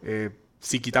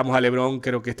 Si quitamos a LeBron,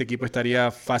 creo que este equipo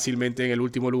estaría fácilmente en el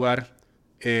último lugar.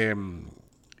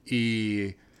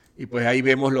 Y pues ahí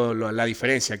vemos la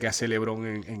diferencia que hace LeBron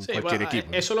en cualquier equipo.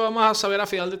 Eso lo vamos a saber a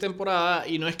final de temporada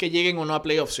y no es que lleguen o no a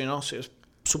playoffs, sino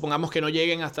supongamos que no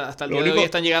lleguen hasta el día de hoy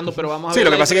están llegando, pero vamos a ver. Sí,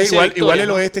 lo que pasa es que igual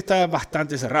el oeste está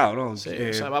bastante cerrado, ¿no? Sí,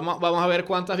 o sea, vamos a ver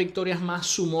cuántas victorias más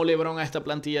sumó LeBron a esta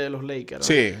plantilla de los Lakers,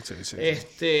 ¿no?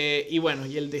 Sí. Y bueno,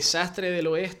 y el desastre del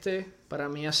oeste para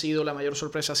mí ha sido la mayor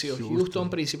sorpresa, ha sido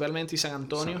Houston principalmente y San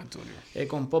Antonio.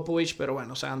 Con Popovich, pero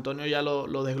bueno, San Antonio ya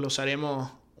lo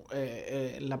desglosaremos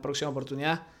en la próxima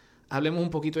oportunidad. Hablemos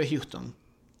un poquito de Houston.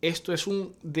 Esto es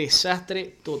un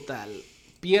desastre total.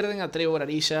 Pierden a Trevor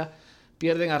Ariza,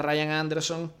 pierden a Ryan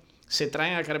Anderson, se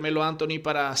traen a Carmelo Anthony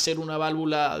para hacer una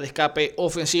válvula de escape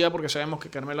ofensiva, porque sabemos que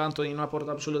Carmelo Anthony no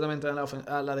aporta absolutamente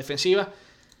a la defensiva,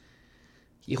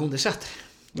 y es un desastre.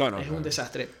 Es un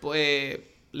desastre. Pues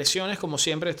lesiones, como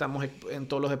siempre, estamos en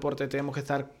todos los deportes, tenemos que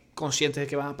estar conscientes de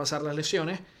que van a pasar las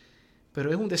lesiones. Pero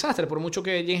es un desastre, por mucho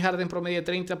que James Harden promedie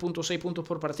 30.6 puntos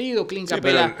por partido, Clint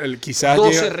Capela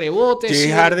 12 rebotes.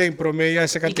 James Harden promedia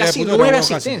esa cantidad de puntos. Y casi 9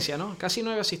 asistencias, ¿no? Casi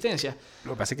 9 asistencias.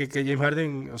 Lo que pasa es que James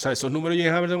Harden, o sea, esos números de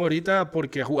James Harden ahorita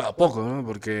porque ha jugado poco, ¿no?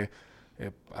 Porque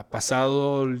ha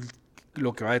pasado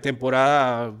lo que va de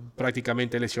temporada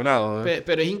prácticamente lesionado, ¿no?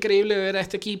 Pero es increíble ver a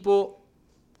este equipo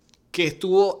que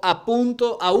estuvo a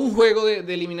un juego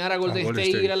de eliminar a Golden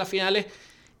State y ir a las finales,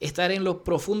 estar en lo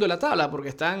profundo de la tabla, porque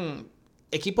están...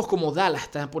 Equipos como Dallas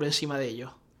están por encima de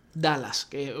ellos. Dallas,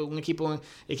 que es un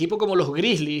equipo como los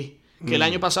Grizzlies, que el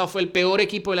año pasado fue el peor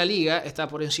equipo de la liga, está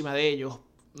por encima de ellos.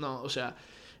 No, o sea,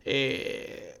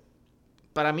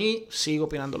 para mí sigo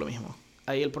opinando lo mismo.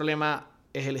 Ahí el problema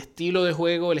es el estilo de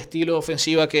juego, el estilo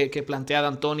ofensiva que plantea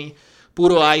D'Antoni.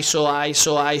 Puro ISO.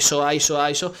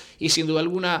 Y sin duda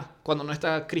alguna, cuando no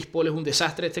está Chris Paul es un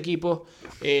desastre este equipo.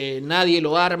 Nadie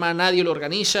lo arma, nadie lo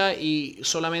organiza y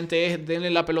solamente es denle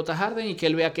la pelota a Harden y que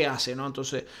él vea qué hace, ¿no?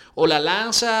 Entonces, o la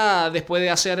lanza después de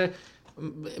hacer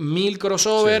 1000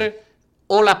 crossover,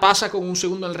 o la pasa con un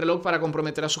segundo en el reloj para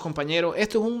comprometer a sus compañeros.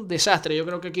 Esto es un desastre. Yo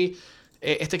creo que aquí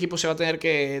este equipo se va a tener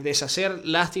que deshacer.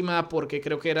 Lástima, porque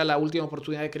creo que era la última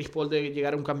oportunidad de Chris Paul de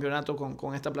llegar a un campeonato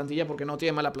con esta plantilla, porque no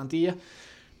tiene mala plantilla.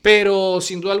 Pero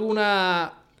sin duda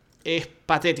alguna es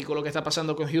patético lo que está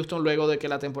pasando con Houston luego de que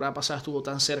la temporada pasada estuvo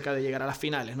tan cerca de llegar a las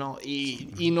finales, ¿no?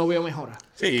 Y no veo mejora.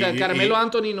 Sí, Carmelo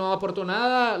Anthony no aportó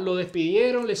nada, lo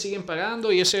despidieron, le siguen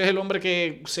pagando y ese es el hombre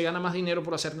que se gana más dinero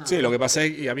por hacer nada. Sí, lo que pasa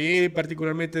es, y a mí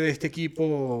particularmente de este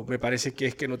equipo me parece que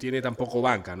es que no tiene tampoco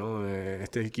banca, ¿no?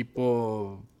 Este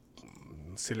equipo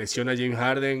se lesiona a James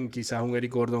Harden, quizás un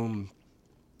Eric Gordon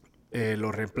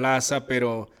lo reemplaza,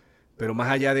 pero más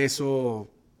allá de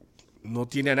eso no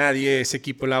tiene a nadie ese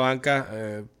equipo en la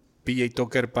banca. PJ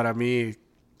Tucker para mí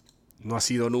no ha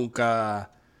sido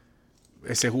nunca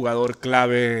ese jugador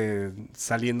clave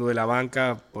saliendo de la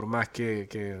banca, por más que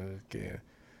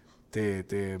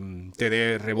te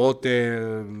dé rebote,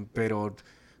 pero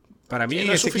para mí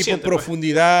no es ese equipo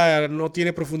profundidad, no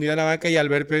tiene profundidad en la banca, y al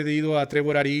haber perdido a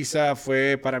Trevor Ariza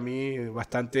fue para mí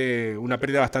una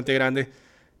pérdida bastante grande,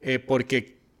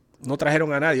 porque no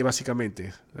trajeron a nadie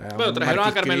básicamente. Bueno, trajeron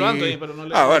a Carmelo Anthony, pero no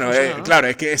le funcionó, ¿no? Claro,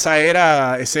 es que ese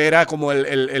era como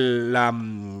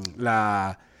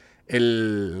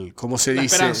 ¿cómo se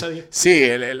dice? Esperanza. Sí,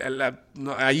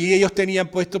 allí ellos tenían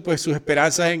puesto pues sus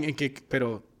esperanzas en que,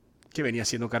 pero ¿qué venía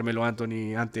haciendo Carmelo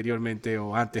Anthony anteriormente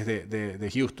o antes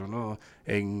de Houston, ¿no?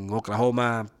 En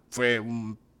Oklahoma fue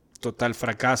un total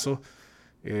fracaso.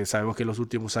 Sabemos que los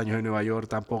últimos años en Nueva York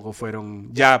tampoco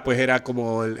fueron, ya pues era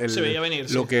como se veía venir,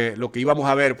 lo que íbamos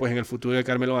a ver pues en el futuro de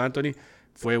Carmelo Anthony.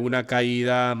 Fue una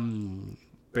caída,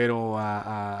 pero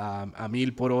a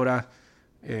 1000 por hora.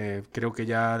 Creo que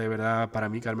ya de verdad para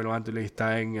mí Carmelo Anthony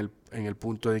está en el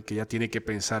punto de que ya tiene que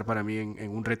pensar para mí en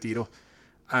un retiro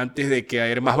antes de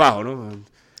que ir más bajo, ¿no?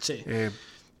 Sí.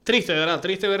 Triste, de verdad,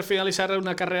 triste ver finalizar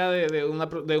una carrera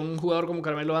de un jugador como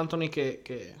Carmelo Anthony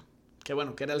que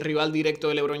bueno, que era el rival directo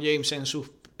de LeBron James en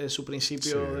su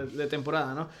principio de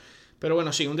temporada, ¿no? Pero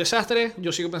bueno, sí, un desastre.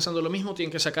 Yo sigo pensando lo mismo.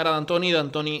 Tienen que sacar a D'Antoni.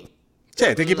 Sí,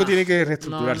 este equipo tiene que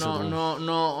reestructurarse.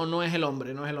 No es el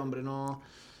hombre, no.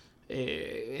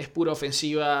 Es pura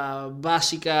ofensiva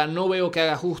básica. No veo que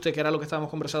haga ajuste, que era lo que estábamos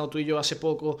conversando tú y yo hace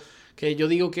poco. Que yo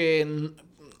digo que,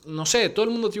 no sé, todo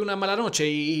el mundo tiene una mala noche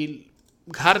y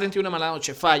Harden tiene una mala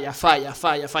noche. Falla.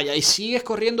 Y sigues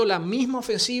corriendo la misma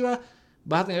ofensiva,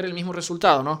 vas a tener el mismo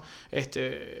resultado, ¿no?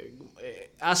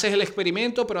 Haces el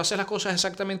experimento, pero haces las cosas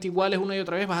exactamente iguales una y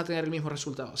otra vez, vas a tener el mismo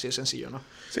resultado. Así de sencillo, ¿no?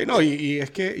 Sí, no, y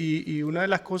es que y una de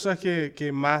las cosas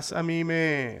que más a mí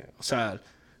o sea,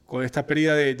 con esta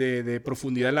pérdida de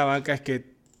profundidad en la banca, es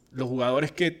que los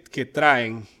jugadores que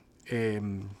traen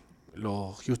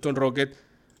los Houston Rockets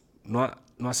no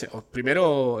hace.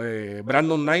 Primero,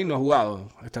 Brandon Knight no ha jugado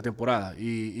esta temporada,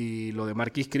 y lo de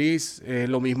Marquise Chris es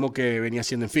lo mismo que venía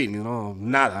haciendo en Phoenix, ¿no?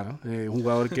 Nada, ¿no? Un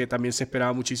jugador que también se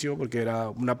esperaba muchísimo porque era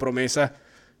una promesa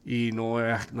y no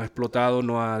ha explotado,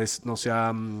 no se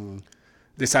ha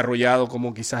desarrollado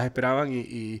como quizás esperaban,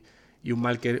 y un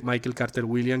Michael Carter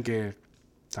Williams, que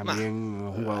también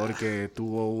un jugador que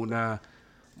tuvo un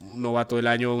novato del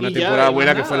año, una temporada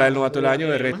buena, que fue la del novato del año.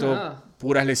 De resto,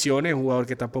 puras lesiones, un jugador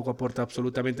que tampoco aporta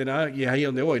absolutamente nada, y es ahí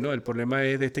donde voy, ¿no? El problema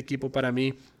de este equipo para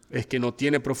mí es que no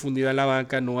tiene profundidad en la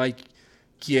banca. No hay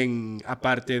quien,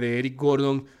 aparte de Eric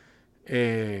Gordon,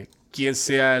 quien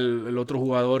sea el otro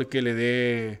jugador que le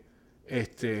dé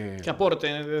que aporte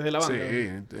desde la banca. Sí,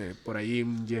 por ahí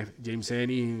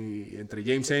entre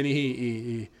James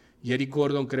Ennis y Eric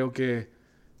Gordon, creo que,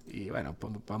 y bueno,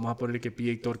 pues vamos a poner que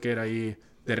PJ Tucker ahí.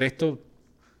 De resto,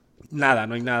 nada,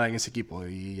 no hay nada en ese equipo,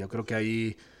 y yo creo que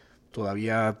ahí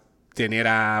todavía tener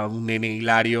a un nene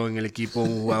Hilario en el equipo,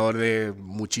 un jugador de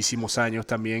muchísimos años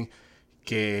también,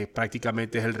 que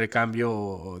prácticamente es el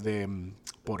recambio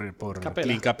por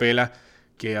Clint Capela,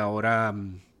 que ahora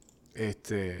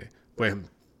pues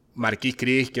Marquise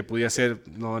Chris, que podía ser,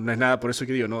 no es nada. Por eso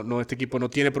que digo, no, este equipo no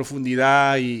tiene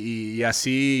profundidad, y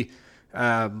así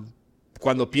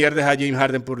cuando pierdes a James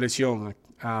Harden por lesión,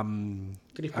 a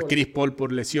Chris Paul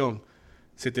por lesión,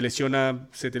 se te lesiona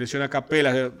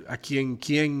Capela. ¿A quién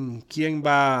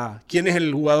es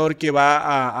el jugador que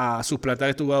va a suplantar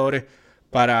a estos jugadores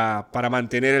para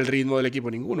mantener el ritmo del equipo?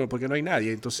 Ninguno, porque no hay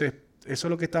nadie. Entonces, eso es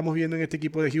lo que estamos viendo en este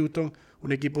equipo de Houston,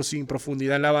 un equipo sin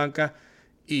profundidad en la banca,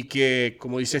 y que,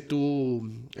 como dices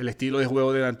tú, el estilo de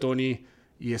juego de D'Antoni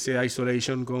y ese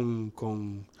isolation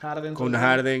con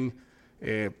Harden,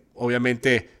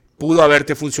 obviamente pudo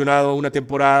haberte funcionado una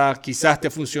temporada, quizás te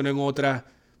funcione en otra,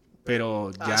 pero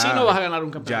ya así no vas a ganar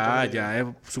un campeonato. Ya es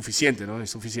suficiente, ¿no?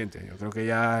 Es suficiente. Yo creo que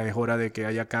ya es hora de que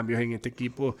haya cambios en este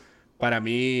equipo. Para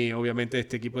mí, obviamente,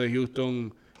 este equipo de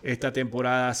Houston, esta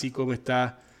temporada, así como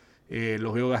está,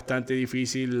 los veo bastante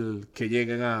difícil que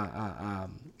lleguen a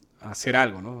hacer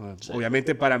algo, ¿no? Sí.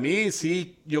 Obviamente, para mí,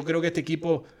 sí, yo creo que este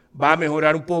equipo va a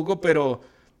mejorar un poco, pero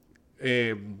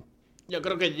yo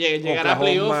creo que llegará a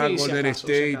playoff y Golden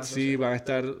State sí van a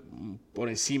estar por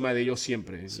encima de ellos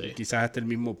siempre. Sí. Quizás hasta el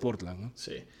mismo Portland, ¿no?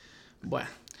 Sí. Bueno.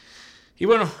 Y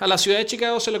bueno, a la ciudad de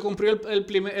Chicago se le cumplió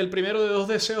el primero de dos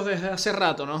deseos desde hace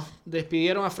rato, ¿no?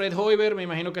 Despidieron a Fred Hoiberg. Me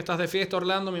imagino que estás de fiesta,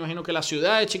 Orlando. Me imagino que la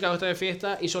ciudad de Chicago está de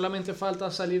fiesta y solamente falta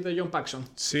salir de John Paxson.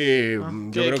 Sí,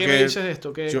 ¿no? ¿Qué me dices de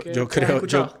esto?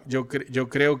 Yo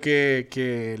creo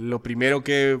que lo primero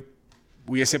que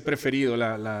hubiese preferido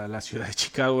la ciudad de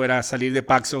Chicago era salir de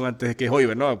Paxson antes de que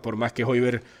Hoiberg, ¿no? Por más que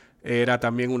Hoiberg era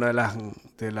también una de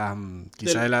las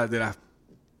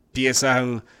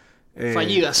piezas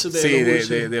fallidas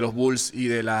de los Bulls y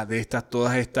de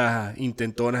todas estas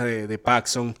intentonas de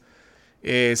Paxson.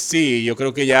 Sí, yo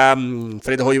creo que ya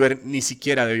Fred Hoiberg ni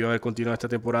siquiera debió haber continuado esta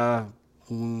temporada.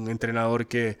 Un entrenador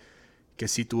que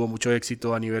sí tuvo mucho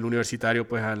éxito a nivel universitario,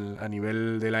 pues a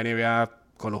nivel de la NBA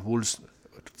con los Bulls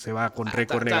se va con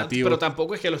récord negativo. Pero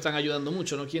tampoco es que lo están ayudando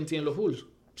mucho, ¿no? ¿Quién tiene los Bulls?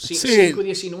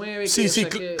 5-19. Sí,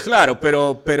 claro,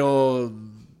 pero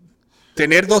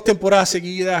tener 2 temporadas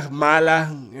seguidas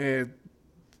malas,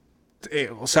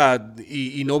 o sea,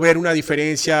 y no ver una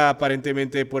diferencia,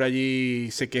 aparentemente por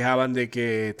allí se quejaban de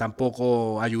que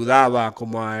tampoco ayudaba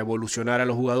como a evolucionar a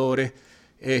los jugadores.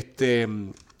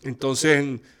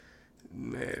 Entonces,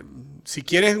 si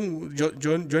quieres,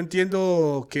 yo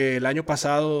entiendo que el año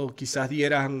pasado quizás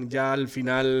dieran ya al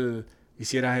final,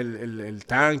 hicieras el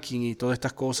tanking y todas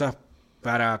estas cosas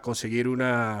para conseguir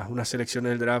unas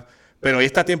selecciones del draft, pero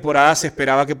esta temporada se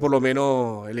esperaba que por lo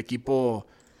menos el equipo,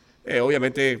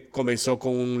 obviamente comenzó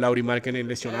con un Lauri Markkanen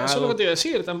lesionado. Eso es lo que te iba a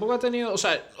decir, tampoco ha tenido, o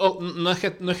sea, no es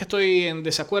que estoy en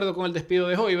desacuerdo con el despido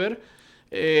de Hoiberg.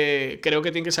 Creo que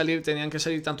tenían que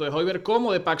salir tanto de Hoiberg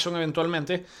como de Paxson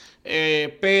eventualmente,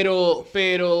 pero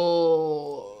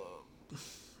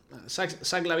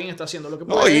Zach LaVine está haciendo lo que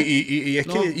puede. No, y es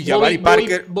que Jabari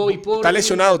Parker está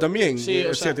lesionado también. Sí,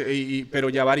 pero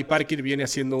Jabari Parker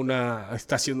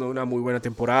está haciendo una muy buena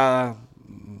temporada.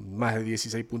 Más de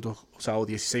 16 puntos, o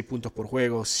 16 puntos por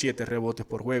juego, 7 rebotes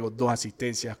por juego, 2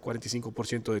 asistencias,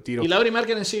 45% de tiro. Y Lauri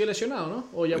Markkanen sigue lesionado, ¿no?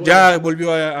 ¿O ya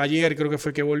volvió ayer, creo que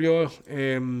fue que volvió.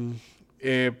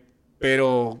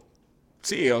 Pero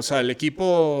sí, o sea, el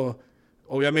equipo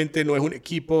obviamente no es un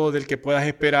equipo del que puedas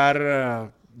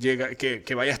esperar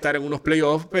que vaya a estar en unos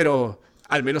playoffs, pero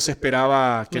al menos se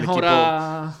esperaba que mejora,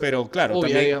 el equipo... Pero claro,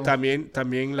 obvia,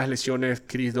 también las lesiones,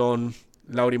 Chris Dunn,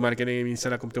 Lauri Markkanen inicia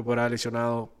la temporada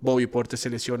lesionado, Bobby Portis se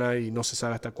lesiona y no se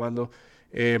sabe hasta cuándo.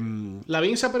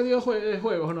 ¿LaVine se ha perdido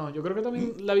juegos o no? Yo creo que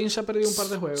también LaVine se ha perdido un par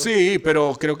de juegos. Sí,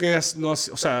 pero creo que ha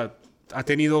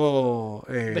tenido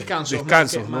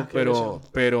descansos, ¿no?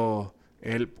 Pero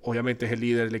él obviamente es el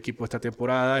líder del equipo esta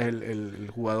temporada, es el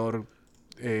jugador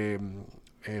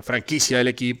franquicia del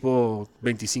equipo,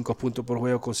 25 puntos por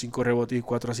juego con 5 rebotes y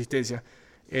 4 asistencias.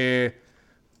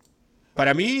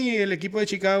 Para mí, el equipo de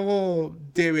Chicago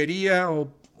debería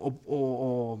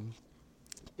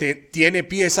tiene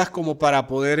piezas como para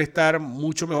poder estar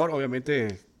mucho mejor.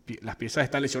 Obviamente, las piezas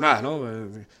están lesionadas, ¿no?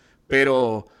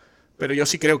 Pero yo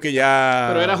sí creo que ya...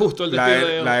 Pero era justo el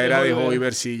despido la era de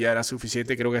Hoiberg sí ya era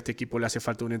suficiente. Creo que a este equipo le hace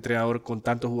falta un entrenador con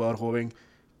tanto jugador joven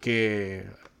que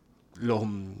los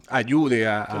ayude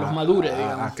que los madure,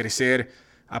 a crecer.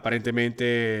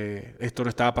 Aparentemente esto no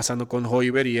estaba pasando con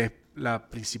Hoiberg y es la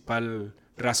principal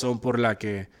razón por la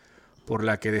que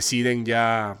deciden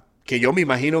ya, que yo me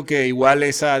imagino que igual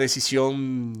esa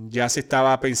decisión ya se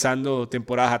estaba pensando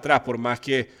temporadas atrás, por más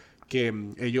que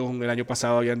ellos el año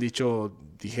pasado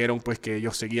dijeron pues que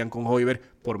ellos seguían con Hoiberg,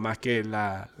 por más que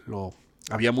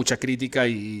había mucha crítica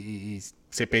y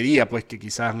se pedía pues que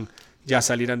quizás ya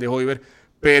salieran de Hoiberg,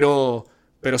 pero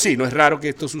sí, no es raro que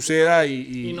esto suceda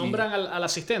y nombran al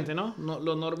asistente, ¿no?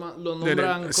 Lo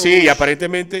nombran como... Sí, y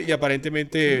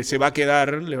aparentemente se va a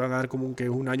quedar, le van a dar como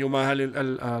un año más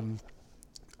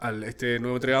al este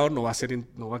nuevo entrenador, no va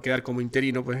a quedar como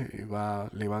interino, pues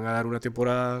le van a dar una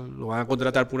temporada, lo van a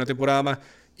contratar por una temporada más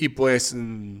y pues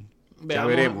ya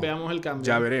veremos. Veamos el cambio.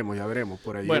 Ya veremos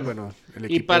por ahí. Bueno, el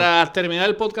equipo... Y para terminar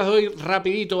el podcast de hoy,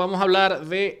 rapidito, vamos a hablar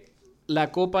de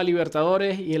la Copa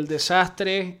Libertadores y el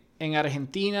desastre en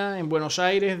Argentina, en Buenos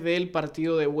Aires, del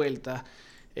partido de vuelta.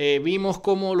 Vimos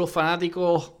cómo los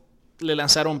fanáticos le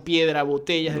lanzaron piedra,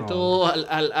 botellas, de todo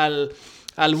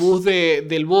al bus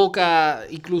del Boca,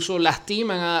 incluso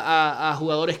lastiman a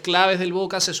jugadores claves del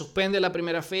Boca, se suspende la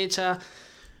primera fecha.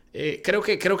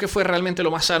 Creo que fue realmente lo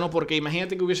más sano, porque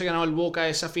imagínate que hubiese ganado el Boca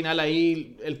esa final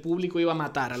ahí, el público iba a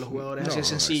matar a los jugadores, así de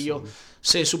sencillo.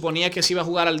 Se suponía que se iba a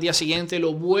jugar al día siguiente,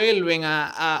 lo vuelven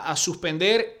a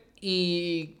suspender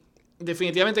y...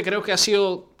 Definitivamente creo que ha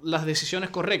sido las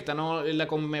decisiones correctas, ¿no? La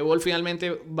Conmebol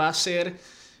finalmente va a ser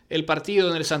el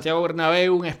partido en el Santiago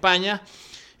Bernabéu en España.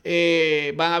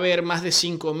 Van a haber más de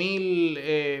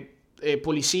 5.000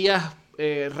 policías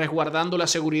resguardando la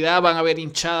seguridad. Van a haber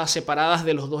hinchadas separadas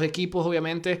de los dos equipos,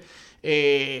 obviamente.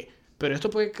 Pero esto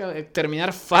puede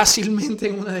terminar fácilmente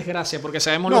en una desgracia, porque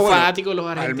sabemos fanáticos, los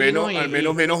argentinos.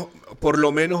 Por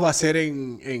lo menos va a ser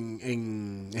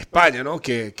en España, ¿no?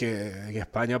 Que en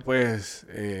España, pues,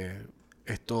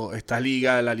 esta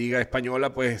liga, la liga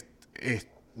española, pues, es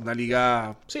una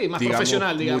liga más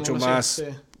profesional, digamos. Mucho más,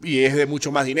 y es de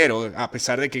mucho más dinero, a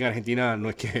pesar de que en Argentina no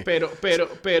es que...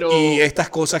 Pero... Y estas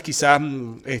cosas quizás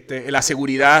la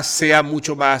seguridad sea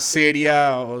mucho más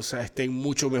seria, o sea, estén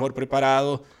mucho mejor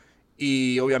preparados.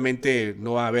 Y obviamente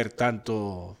no va a haber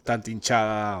tanta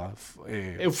hinchada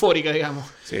eufórica, digamos.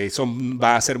 Sí,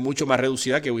 va a ser mucho más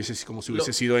reducida que como si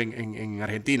hubiese sido en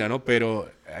Argentina, ¿no? Pero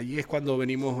ahí es cuando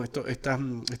venimos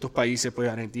estos países, pues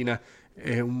Argentina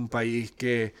es un país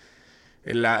que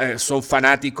son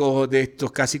fanáticos de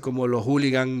estos, casi como los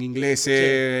hooligans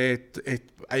ingleses. Sí.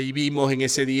 Ahí vimos en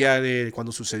ese día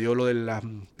cuando sucedió lo de las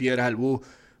piedras al bus,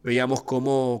 veíamos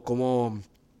cómo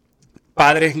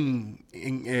padres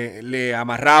le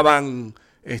amarraban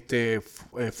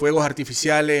fuegos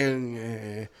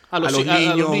artificiales a los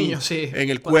niños sí, en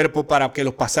el cuerpo para que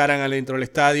los pasaran adentro del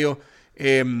estadio.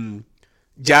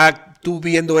 Ya tú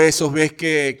viendo eso ves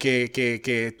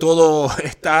que todo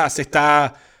se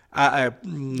está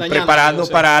preparando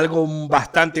para algo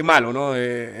bastante malo, ¿no?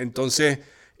 Entonces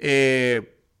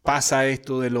pasa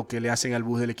esto de lo que le hacen al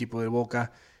bus del equipo de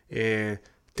Boca. Te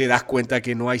das cuenta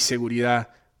que no hay seguridad.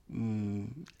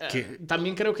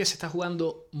 También creo que se está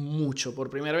jugando mucho. Por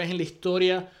primera vez en la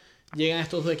historia llegan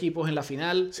estos dos equipos en la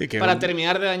final para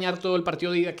terminar de dañar todo el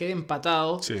partido y quede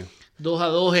empatado. Sí.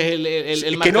 2-2 es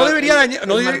el que no debería dañar,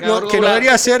 no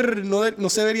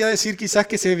se debería decir quizás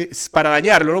que para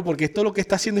dañarlo, ¿no? Porque esto lo que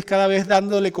está haciendo es cada vez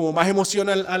dándole como más emoción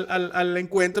al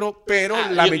encuentro, pero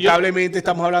lamentablemente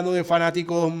estamos hablando de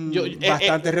fanáticos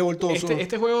bastante revoltosos.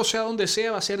 Este juego, sea donde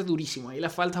sea, va a ser durísimo. Ahí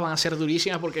las faltas van a ser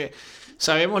durísimas porque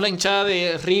sabemos la hinchada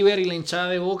de River y la hinchada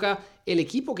de Boca. El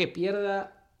equipo que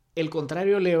pierda, el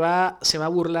contrario se va a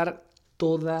burlar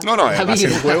toda la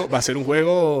vida. Va a ser un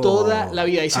juego toda la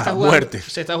vida. Y se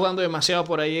está jugando demasiado.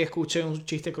 Por ahí escuché un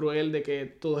chiste cruel de que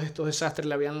todos estos desastres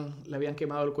le habían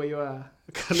quemado el cuello a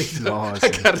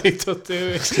Carlitos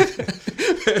TV.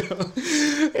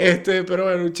 Pero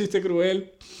bueno, un chiste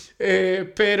cruel.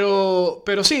 Pero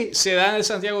sí, se da en el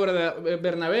Santiago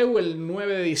Bernabéu el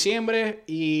 9 de diciembre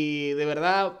y de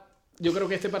verdad yo creo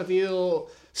que este partido,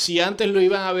 si antes lo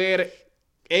iban a ver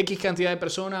X cantidad de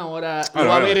personas, ahora lo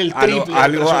va a ver el triple.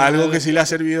 Algo que sí le ha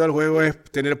servido al juego es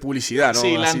tener publicidad, ¿no?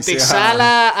 Sí, la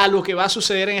antesala a lo que va a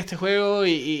suceder en este juego.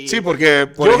 Sí, porque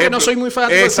por ejemplo, que no soy muy fan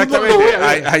del fútbol, lo voy a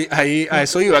ver. Ahí a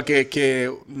eso iba, que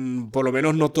por lo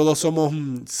menos no todos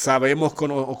sabemos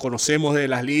o conocemos de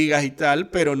las ligas y tal,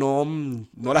 pero no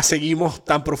las seguimos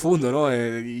tan profundo, ¿no?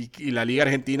 Y la liga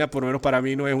argentina, por lo menos para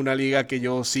mí, no es una liga que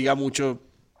yo siga mucho.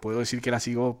 Puedo decir que la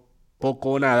sigo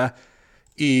poco o nada.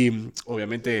 Y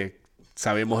obviamente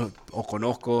sabemos o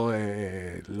conozco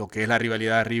lo que es la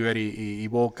rivalidad de River y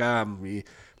Boca,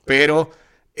 pero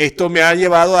esto me ha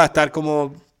llevado a estar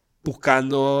como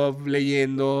buscando,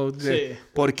 leyendo,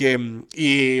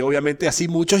 y obviamente así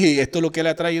muchos, y esto lo que le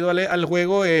ha traído al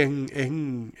juego es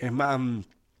más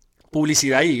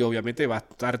publicidad, y obviamente va a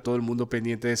estar todo el mundo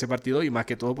pendiente de ese partido, y más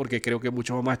que todo porque creo que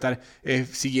muchos vamos a estar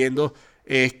siguiendo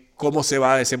cómo se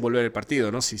va a desenvolver el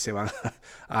partido, ¿no? Si se van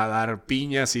a dar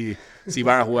piñas, si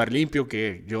van a jugar limpio,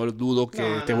 que yo dudo que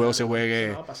juego se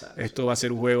juegue. Esto va a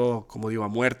ser un juego, como digo, a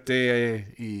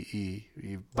muerte, y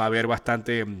va a haber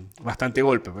bastante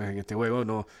golpe, pues, en este juego,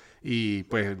 ¿no? Y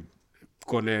pues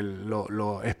con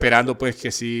esperando pues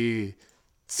que sí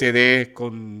se dé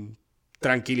con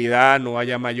tranquilidad, no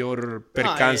haya mayor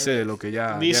percance de lo que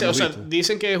ya hemos visto.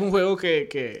 Dicen que es un juego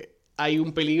que hay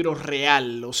un peligro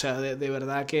real, o sea, de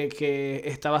verdad que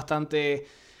está bastante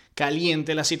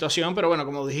caliente la situación, pero bueno,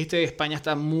 como dijiste, España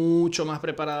está mucho más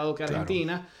preparado que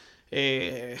Argentina.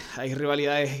 Claro. Hay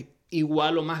rivalidades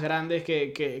igual o más grandes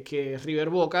que River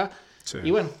Boca. Sí. Y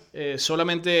bueno,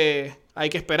 solamente hay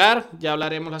que esperar. Ya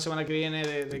hablaremos la semana que viene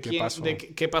de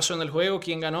qué pasó en el juego,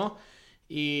 quién ganó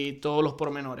y todos los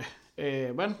pormenores.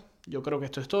 Bueno, yo creo que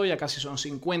esto es todo. Ya casi son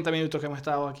 50 minutos que hemos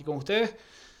estado aquí con ustedes.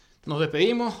 Nos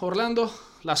despedimos, Orlando.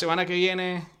 La semana que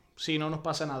viene, si no nos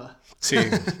pasa nada. Sí,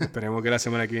 esperemos que la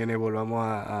semana que viene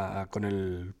volvamos con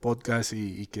el podcast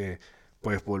y que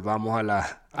pues volvamos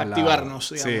a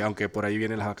activarnos, digamos. Sí, aunque por ahí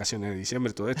vienen las vacaciones de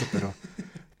diciembre, todo esto,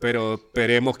 pero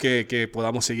esperemos que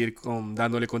podamos seguir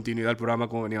dándole continuidad al programa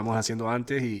como veníamos haciendo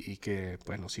antes y que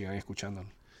pues nos sigan escuchando.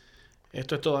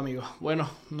 Esto es todo, amigos. Bueno,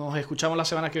 nos escuchamos la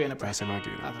semana que viene. Pues. La semana que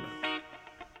viene. Hasta luego.